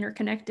kind of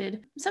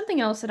interconnected.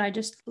 Something else that I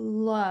just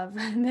love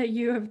that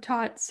you have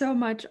taught so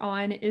much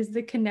on is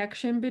the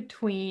connection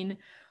between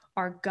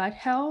our gut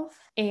health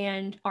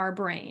and our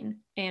brain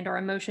and our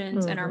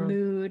emotions and our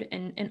mood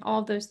and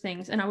all of those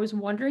things. And I was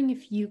wondering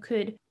if you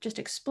could just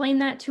explain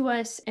that to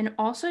us, and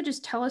also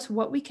just tell us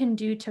what we can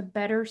do to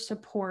better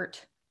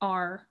support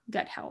our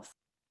gut health.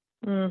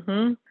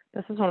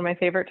 This is one of my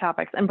favorite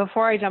topics. And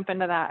before I jump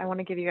into that, I want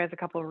to give you guys a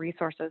couple of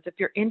resources. If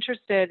you're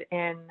interested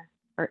in,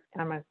 or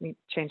I'm going to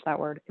change that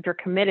word, if you're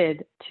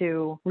committed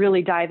to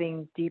really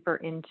diving deeper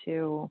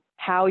into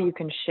how you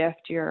can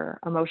shift your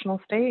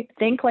emotional state,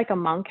 Think Like a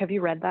Monk. Have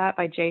you read that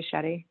by Jay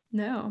Shetty?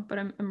 No, but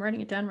I'm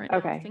writing it down right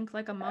now. Think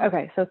Like a Monk.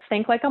 Okay, so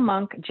Think Like a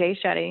Monk, Jay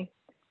Shetty.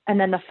 And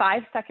then the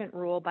 5-Second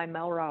Rule by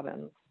Mel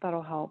Robbins.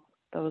 That'll help.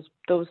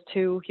 Those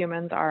two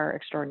humans are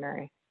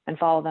extraordinary, and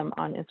follow them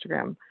on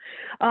Instagram.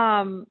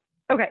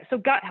 Okay, so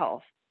gut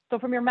health. So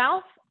from your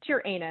mouth to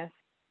your anus,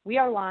 we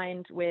are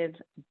lined with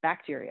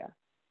bacteria.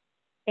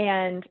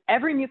 And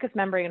every mucous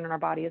membrane in our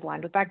body is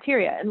lined with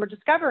bacteria. And we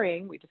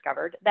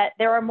discovered that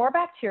there are more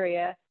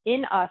bacteria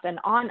in us and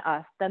on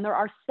us than there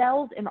are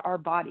cells in our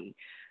body.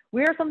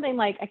 We are something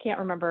like, I can't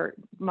remember,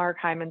 Mark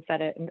Hyman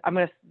said it,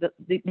 and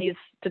these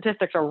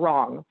statistics are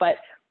wrong, but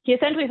he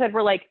essentially said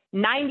we're like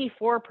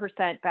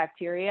 94%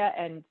 bacteria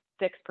and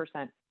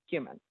 6%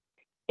 human.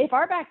 If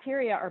our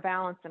bacteria are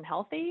balanced and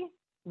healthy,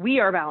 we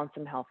are balanced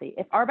and healthy.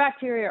 If our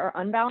bacteria are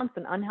unbalanced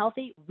and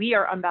unhealthy, we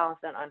are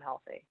unbalanced and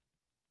unhealthy.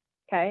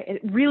 Okay,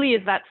 it really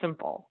is that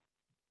simple.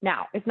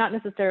 Now, it's not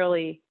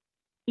necessarily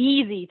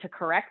easy to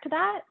correct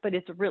that, but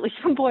it really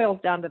boils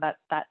down to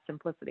that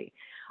simplicity.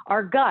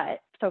 Our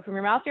gut, so from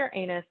your mouth to your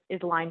anus,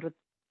 is lined with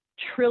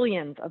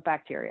trillions of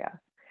bacteria,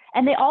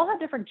 and they all have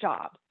different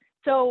jobs.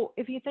 So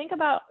if you think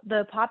about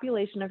the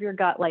population of your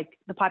gut, like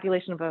the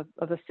population of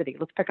a city,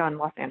 let's pick on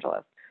Los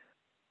Angeles.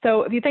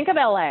 So if you think of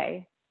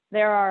LA,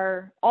 there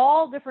are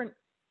all different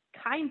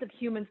kinds of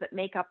humans that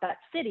make up that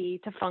city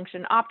to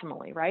function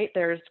optimally, right?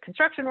 There's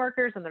construction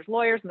workers, and there's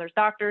lawyers, and there's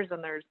doctors,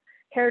 and there's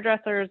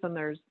hairdressers, and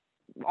there's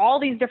all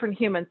these different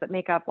humans that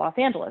make up Los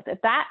Angeles. If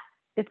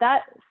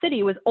that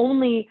city was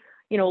only,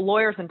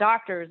 lawyers and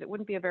doctors, it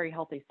wouldn't be a very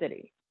healthy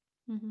city.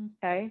 Mm-hmm.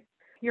 Okay.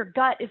 Your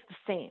gut is the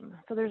same.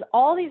 So there's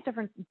all these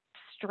different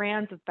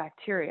strands of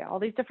bacteria, all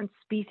these different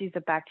species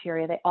of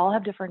bacteria. They all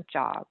have different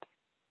jobs.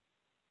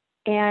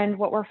 And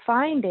what we're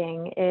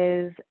finding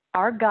is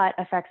our gut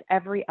affects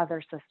every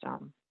other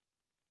system.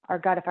 Our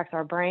gut affects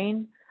our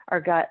brain. Our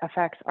gut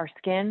affects our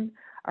skin.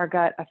 Our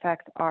gut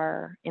affects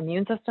our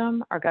immune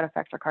system. Our gut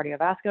affects our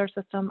cardiovascular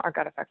system. Our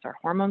gut affects our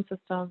hormone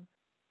system.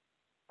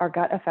 Our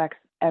gut affects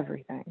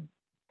everything.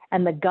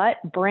 And the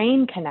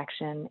gut-brain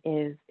connection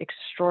is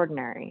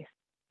extraordinary.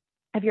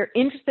 If you're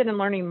interested in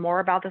learning more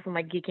about this and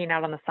like geeking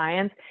out on the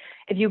science,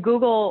 if you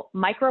Google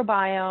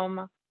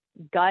microbiome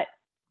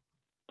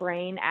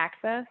gut-brain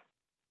axis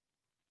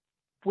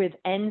with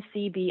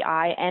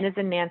NCBI, N as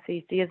in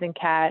Nancy, C as in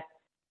cat,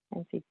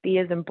 B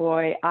as in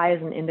boy, I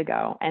as in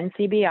indigo,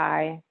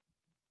 NCBI,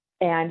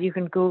 and you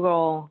can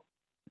Google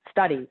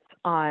studies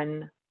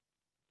on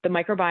the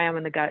microbiome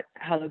and the gut,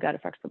 how the gut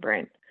affects the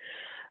brain.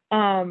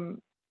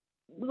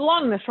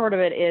 Long and the short of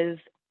it is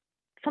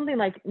something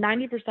like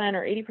 90%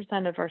 or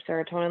 80% of our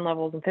serotonin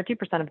levels and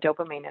 50% of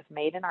dopamine is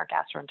made in our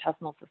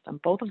gastrointestinal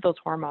system. Both of those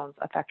hormones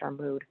affect our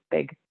mood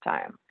big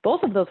time.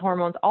 Both of those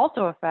hormones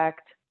also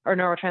affect, or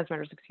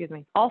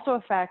neurotransmitters, also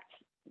affect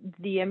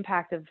the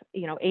impact of,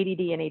 ADD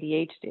and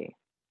ADHD,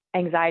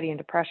 anxiety and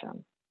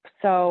depression.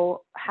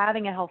 So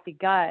having a healthy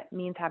gut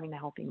means having a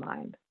healthy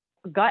mind.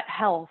 Gut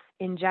health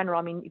in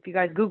general, if you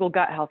guys Google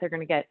gut health, you're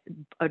going to get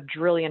a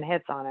trillion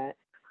hits on it.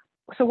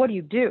 So what do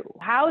you do?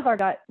 How has our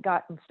gut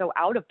gotten so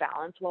out of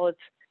balance? Well, it's,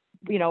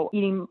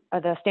 eating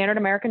the standard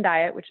American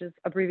diet, which is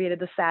abbreviated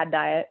the SAD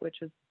diet,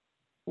 which is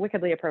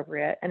wickedly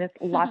appropriate. And it's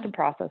lots of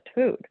processed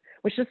food,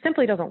 which just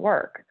simply doesn't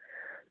work.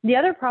 The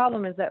other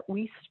problem is that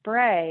we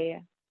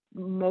spray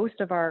most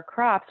of our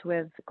crops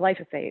with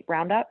glyphosate,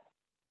 Roundup.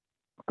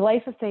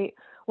 Glyphosate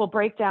will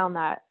break down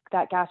that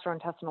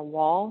gastrointestinal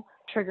wall,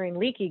 triggering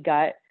leaky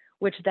gut,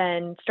 which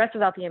then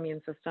stresses out the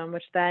immune system,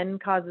 which then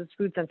causes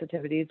food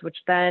sensitivities, which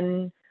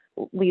then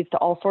leads to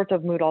all sorts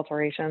of mood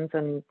alterations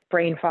and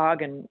brain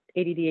fog and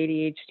ADD,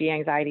 ADHD,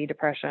 anxiety,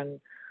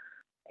 depression.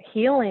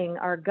 Healing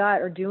our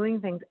gut or doing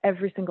things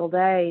every single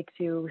day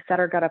to set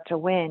our gut up to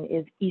win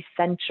is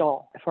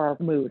essential for our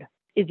mood,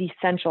 is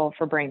essential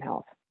for brain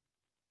health.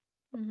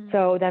 Mm-hmm.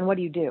 So then what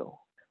do?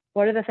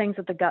 What are the things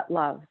that the gut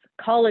loves?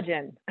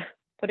 Collagen,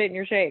 put it in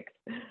your shakes.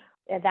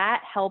 And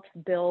that helps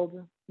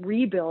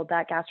rebuild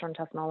that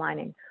gastrointestinal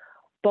lining.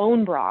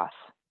 Bone broth.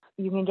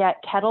 You can get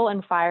Kettle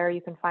and Fire.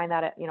 You can find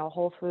that at,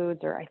 Whole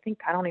Foods, or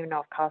I don't even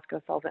know if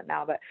Costco sells it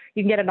now, but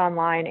you can get it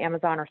online,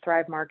 Amazon or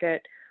Thrive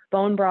Market.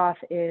 Bone broth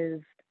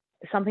is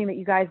something that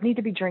you guys need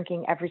to be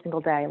drinking every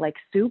single day, like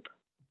soup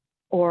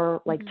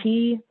or like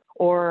tea,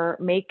 or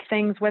make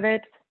things with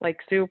it, like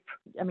soup.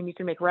 You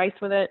can make rice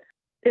with it.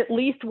 At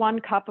least 1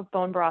 cup of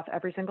bone broth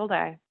every single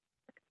day.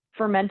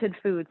 Fermented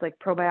foods, like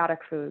probiotic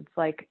foods,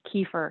 like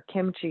kefir,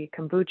 kimchi,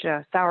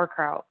 kombucha,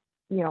 sauerkraut,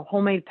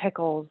 homemade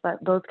pickles,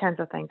 those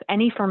kinds of things.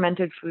 Any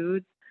fermented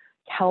foods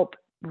help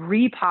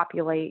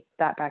repopulate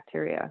that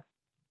bacteria.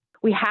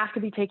 We have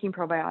to be taking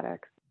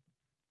probiotics.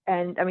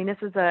 And this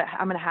is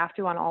I'm going to have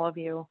to on all of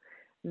you,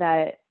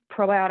 that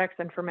probiotics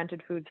and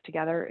fermented foods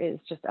together is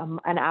just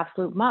an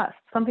absolute must.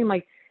 Something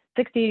like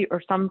 60 to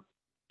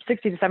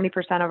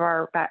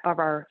 70% of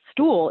our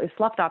stool is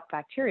sloughed off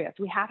bacteria.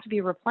 So we have to be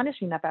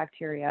replenishing that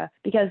bacteria,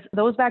 because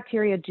those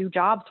bacteria do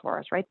jobs for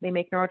us, right? They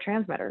make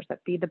neurotransmitters that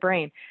feed the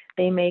brain.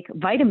 They make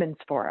vitamins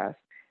for us.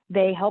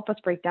 They help us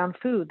break down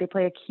food. They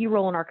play a key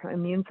role in our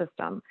immune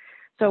system.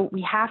 So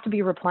we have to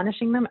be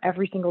replenishing them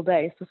every single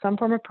day. So some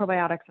form of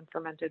probiotics and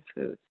fermented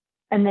foods.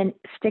 And then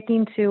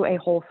sticking to a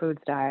whole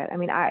foods diet.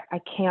 I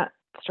can't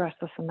stress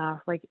this enough.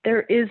 Like,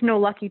 there is no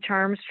Lucky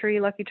Charms tree.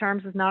 Lucky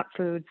Charms is not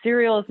food.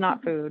 Cereal is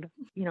not food.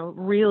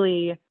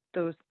 Really,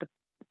 the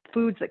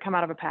foods that come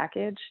out of a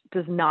package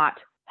does not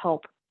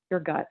help your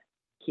gut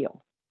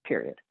heal,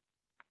 period.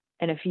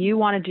 And if you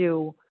want to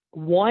do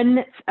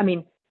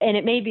And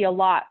it may be a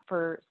lot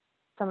for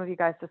some of you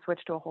guys to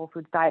switch to a whole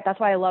foods diet. That's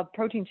why I love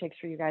protein shakes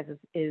for you guys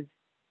is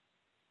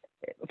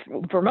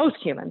for most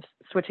humans,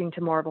 switching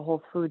to more of a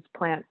whole foods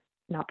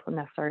not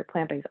necessarily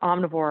plant-based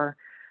omnivore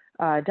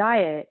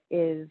diet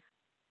is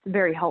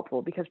very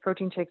helpful, because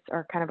protein shakes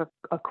are kind of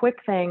a quick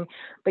thing,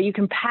 but you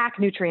can pack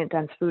nutrient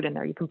dense food in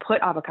there. You can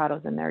put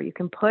avocados in there. You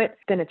can put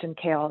spinach and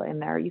kale in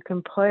there. You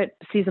can put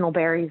seasonal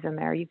berries in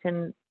there. You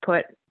can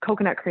put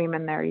coconut cream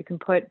in there. You can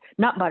put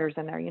nut butters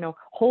in there.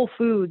 Whole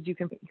foods you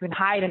can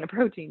hide in a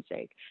protein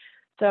shake.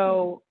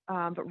 So,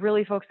 but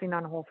really focusing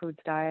on a whole foods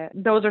diet,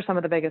 those are some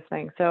of the biggest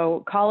things.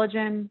 So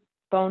collagen,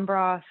 bone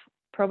broth,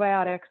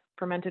 probiotics,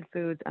 fermented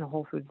foods, and a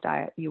whole foods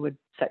diet, you would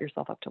set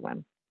yourself up to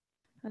win.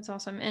 That's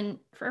awesome. And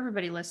for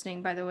everybody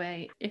listening, by the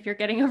way, if you're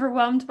getting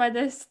overwhelmed by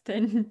this,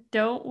 then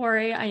don't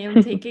worry. I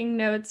am taking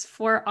notes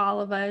for all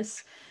of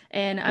us.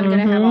 And I'm going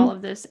to have all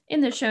of this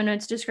in the show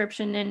notes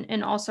description.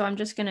 And also, I'm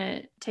just going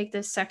to take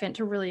this second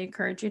to really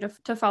encourage you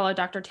to follow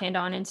Dr. Tanda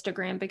on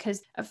Instagram,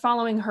 because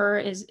following her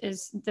is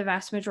the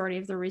vast majority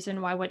of the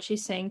reason why what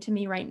she's saying to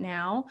me right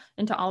now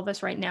and to all of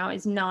us right now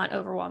is not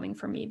overwhelming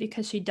for me,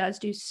 because she does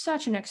do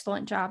such an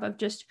excellent job of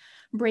just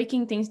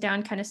breaking things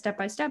down kind of step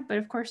by step. But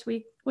of course,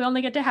 we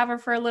only get to have her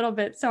for a little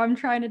bit. So I'm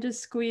trying to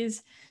just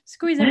squeeze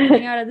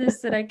everything out of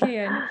this that I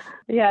can.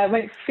 Yeah, it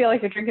might feel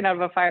like you're drinking out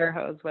of a fire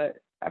hose, but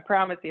I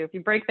promise you, if you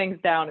break things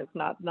down, it's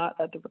not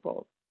that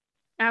difficult.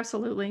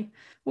 Absolutely.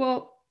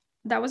 Well,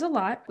 that was a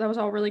lot. That was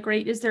all really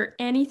great. Is there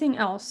anything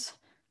else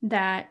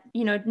that,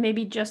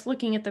 maybe just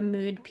looking at the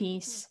mood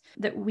piece,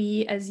 that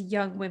we as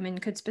young women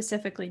could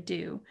specifically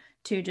do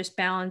to just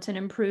balance and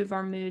improve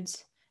our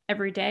moods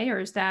every day? Or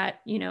is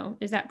that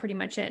pretty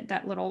much it?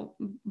 That little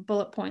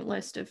bullet point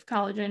list of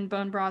collagen,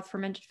 bone broth,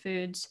 fermented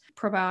foods,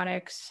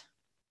 probiotics?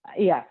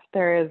 Yes,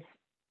 there is.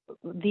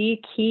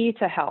 The key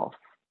to health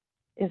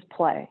is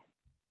play.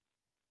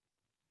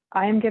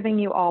 I am giving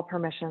you all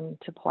permission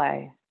to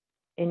play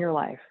in your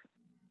life.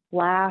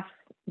 Laugh,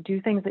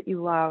 do things that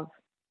you love,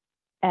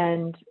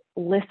 and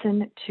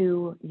listen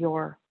to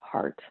your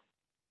heart.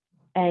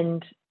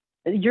 And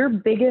your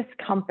biggest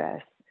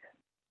compass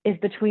is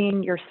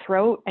between your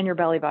throat and your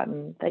belly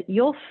button, that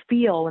you'll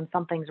feel when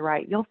something's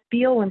right. You'll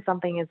feel when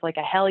something is like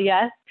a hell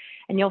yes,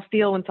 and you'll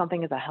feel when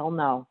something is a hell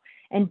no.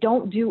 And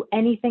don't do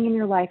anything in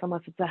your life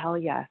unless it's a hell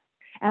yes.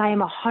 And I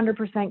am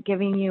 100%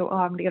 giving you,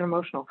 I'm going to get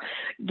emotional,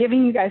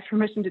 giving you guys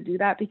permission to do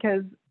that,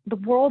 because the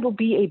world will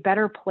be a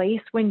better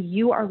place when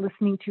you are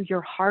listening to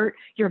your heart,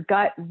 your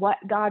gut, what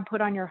God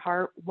put on your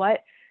heart, what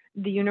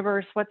the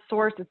universe, what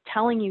source is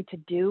telling you to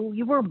do.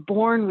 You were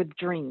born with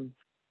dreams.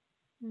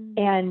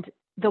 And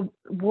the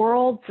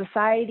world,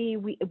 society,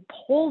 it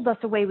pulls us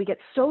away. We get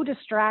so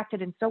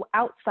distracted and so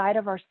outside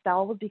of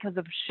ourselves because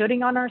of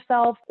shooting on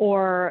ourselves,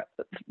 or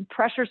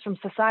pressures from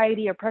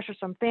society, or pressures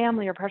from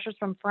family, or pressures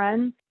from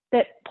friends,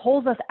 that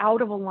pulls us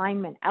out of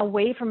alignment,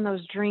 away from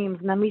those dreams.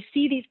 And then we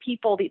see these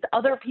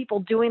other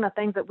people doing the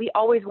things that we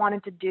always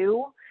wanted to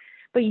do,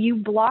 but you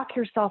block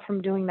yourself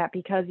from doing that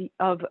because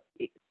of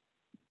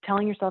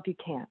telling yourself you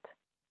can't.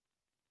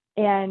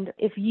 And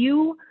if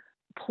you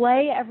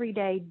play every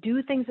day,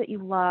 do things that you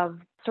love,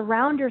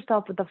 surround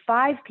yourself with the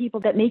 5 people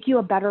that make you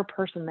a better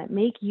person, that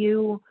make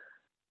you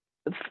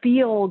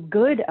feel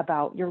good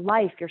about your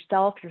life,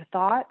 yourself, your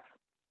thoughts.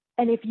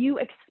 And if you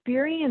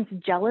experience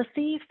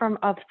jealousy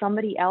of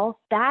somebody else,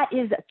 that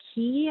is a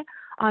key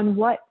on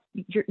what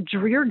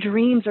your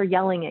dreams are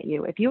yelling at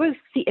you. If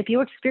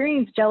you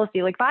experience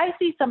jealousy, like if I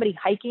see somebody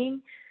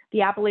hiking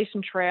the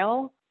Appalachian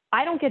Trail,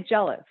 I don't get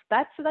jealous.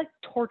 That's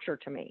torture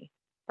to me,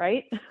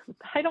 right?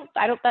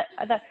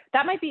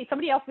 That might be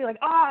somebody else be like,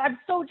 oh, I'm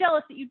so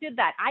jealous that you did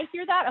that. I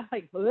hear that, I'm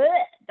like,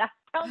 that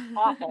sounds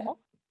awful.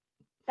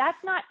 That's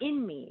not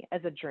in me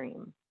as a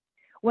dream.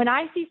 When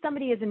I see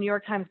somebody as a New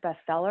York Times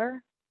bestseller,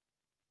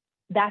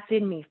 that's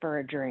in me for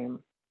a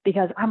dream,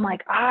 because I'm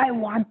like, I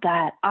want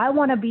that. I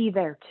want to be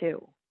there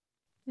too.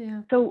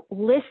 Yeah. So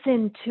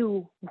listen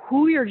to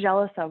who you're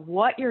jealous of,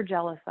 what you're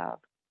jealous of,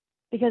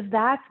 because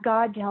that's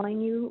God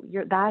telling you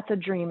that's a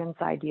dream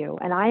inside you.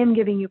 And I am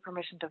giving you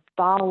permission to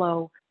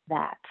follow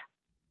that,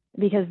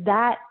 because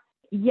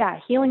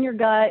healing your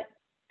gut,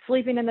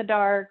 sleeping in the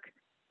dark,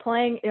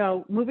 playing,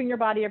 moving your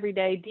body every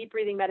day, deep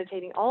breathing,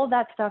 meditating, all of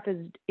that stuff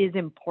is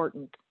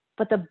important.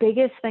 But the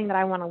biggest thing that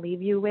I want to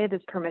leave you with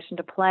is permission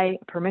to play,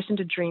 permission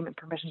to dream, and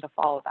permission to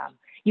follow them.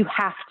 You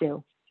have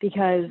to,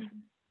 because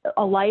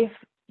a life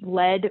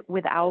led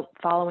without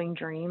following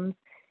dreams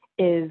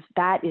is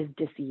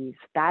disease.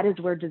 That is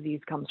where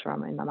disease comes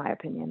from, in my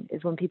opinion,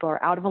 is when people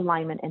are out of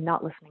alignment and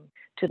not listening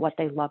to what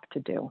they love to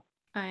do.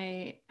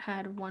 I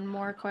had one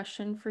more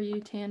question for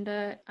you,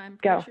 Tanda. I'm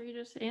Go. pretty sure you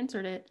just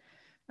answered it.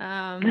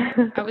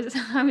 I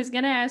was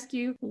going to ask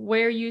you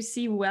where you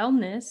see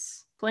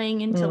wellness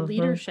playing into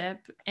leadership.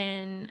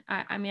 And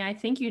I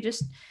think you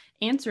just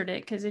answered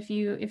it, because if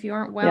you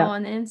aren't well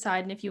on the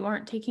inside, and if you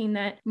aren't taking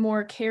that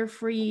more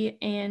carefree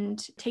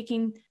and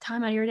taking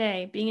time out of your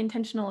day, being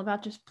intentional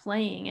about just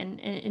playing and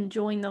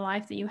enjoying the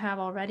life that you have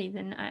already,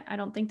 then I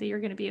don't think that you're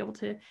going to be able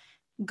to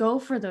go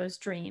for those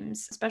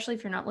dreams, especially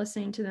if you're not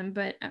listening to them.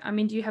 But I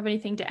mean, do you have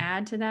anything to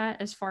add to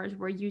that as far as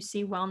where you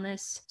see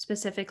wellness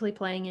specifically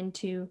playing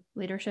into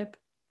leadership?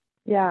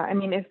 Yeah, I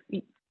mean, if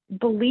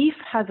belief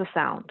has a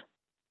sound,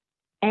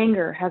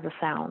 anger has a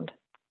sound,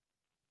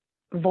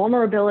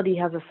 vulnerability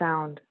has a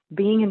sound,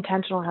 being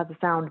intentional has a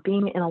sound,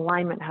 being in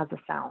alignment has a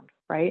sound,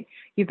 right?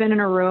 You've been in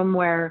a room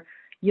where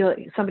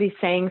somebody's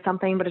saying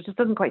something, but it just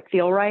doesn't quite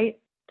feel right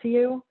to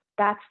you.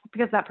 That's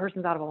because that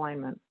person's out of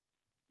alignment,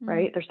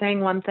 right? They're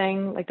saying one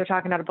thing, like they're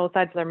talking out of both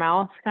sides of their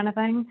mouth kind of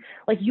thing.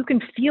 Like you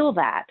can feel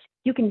that.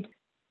 We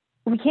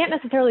can't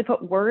necessarily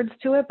put words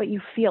to it, but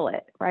you feel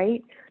it,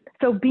 right?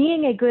 So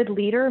being a good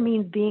leader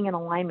means being in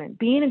alignment.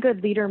 Being a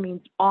good leader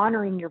means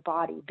honoring your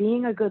body.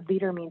 Being a good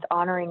leader means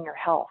honoring your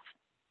health.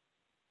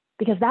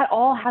 Because that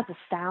all has a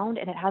sound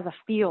and it has a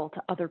feel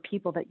to other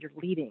people that you're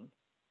leading.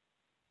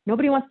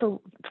 Nobody wants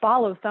to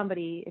follow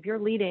somebody, if you're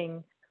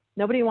leading,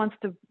 nobody wants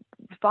to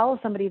follow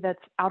somebody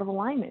that's out of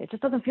alignment. It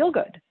just doesn't feel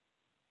good.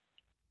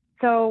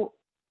 So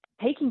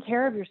taking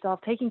care of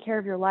yourself, taking care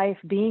of your life,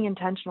 being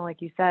intentional,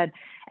 like you said,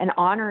 and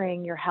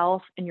honoring your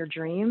health and your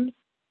dreams,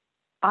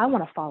 I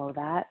want to follow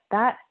that.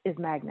 That is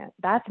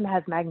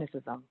has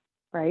magnetism,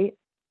 right?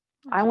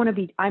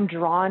 I'm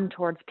drawn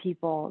towards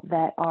people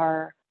that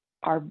are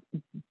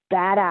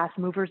badass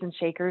movers and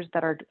shakers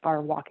that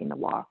are walking the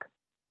walk.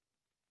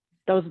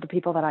 Those are the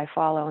people that I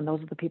follow, and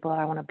those are the people that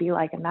I want to be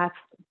like. And that's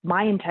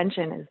my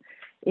intention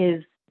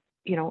is,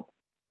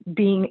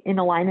 being in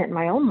alignment in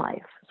my own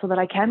life so that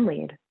I can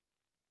lead.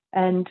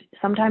 And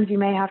sometimes you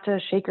may have to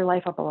shake your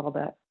life up a little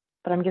bit,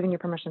 but I'm giving you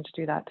permission to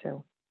do that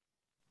too.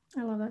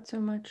 I love that so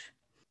much.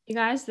 You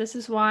guys, this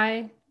is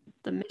why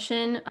the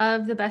mission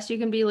of the Best You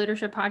Can Be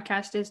Leadership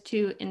Podcast is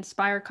to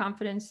inspire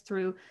confidence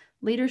through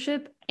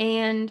leadership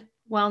and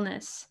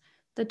wellness.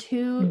 The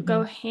two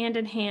go hand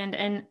in hand.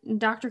 And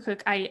Dr.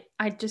 Cook, I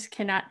just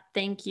cannot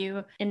thank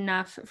you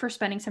enough for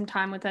spending some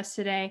time with us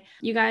today.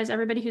 You guys,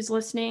 everybody who's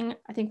listening,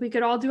 I think we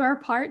could all do our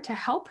part to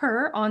help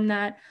her on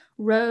that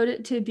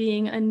road to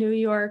being a New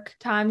York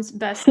Times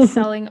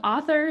best-selling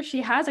author.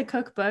 She has a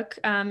cookbook.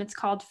 It's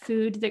called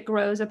Food That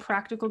Grows, A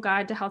Practical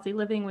Guide to Healthy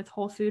Living with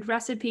Whole Food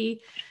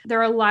Recipe. There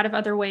are a lot of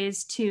other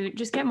ways to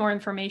just get more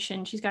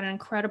information. She's got an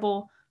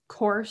incredible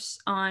course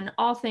on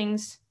all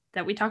things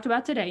that we talked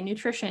about today: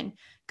 nutrition,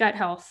 gut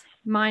health,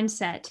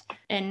 mindset.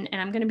 And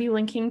I'm going to be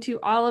linking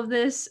to all of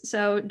this.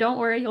 So don't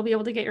worry, you'll be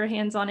able to get your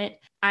hands on it.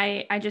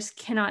 I just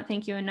cannot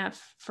thank you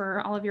enough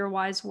for all of your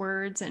wise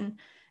words and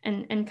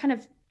kind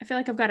of, I feel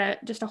like I've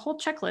got just a whole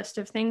checklist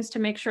of things to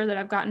make sure that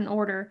I've got in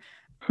order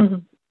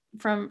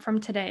from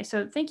today.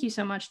 So thank you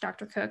so much,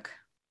 Dr. Cook.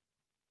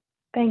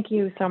 Thank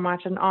you so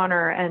much. An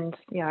honor. And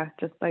yeah,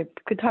 just I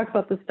could talk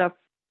about this stuff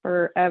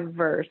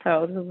forever.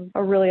 So this is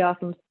a really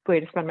awesome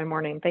way to spend my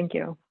morning. Thank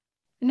you.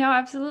 No,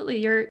 absolutely.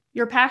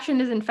 Your passion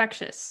is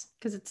infectious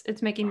because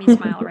it's making me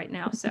smile right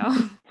now. So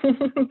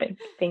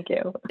thank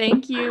you.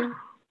 Thank you.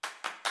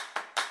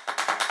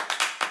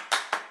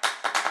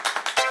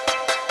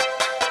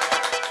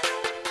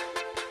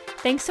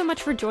 Thanks so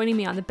much for joining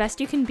me on the Best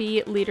You Can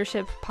Be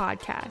Leadership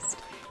Podcast.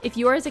 If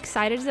you are as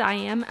excited as I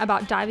am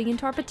about diving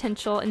into our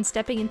potential and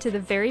stepping into the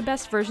very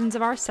best versions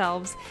of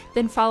ourselves,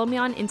 then follow me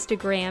on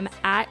Instagram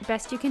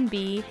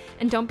 @BestYouCanBe,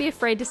 and don't be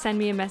afraid to send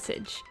me a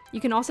message. You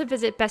can also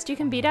visit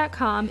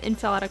bestyoucanbe.com and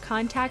fill out a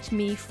Contact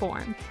Me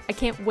form. I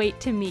can't wait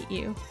to meet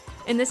you.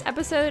 In this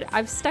episode,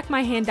 I've stuck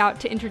my hand out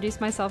to introduce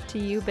myself to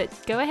you, but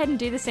go ahead and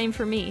do the same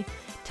for me.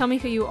 Tell me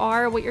who you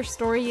are, what your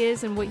story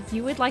is, and what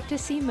you would like to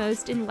see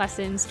most in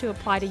lessons to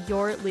apply to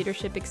your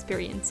leadership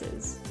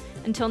experiences.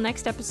 Until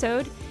next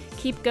episode,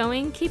 keep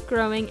going, keep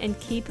growing, and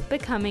keep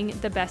becoming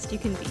the best you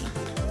can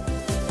be.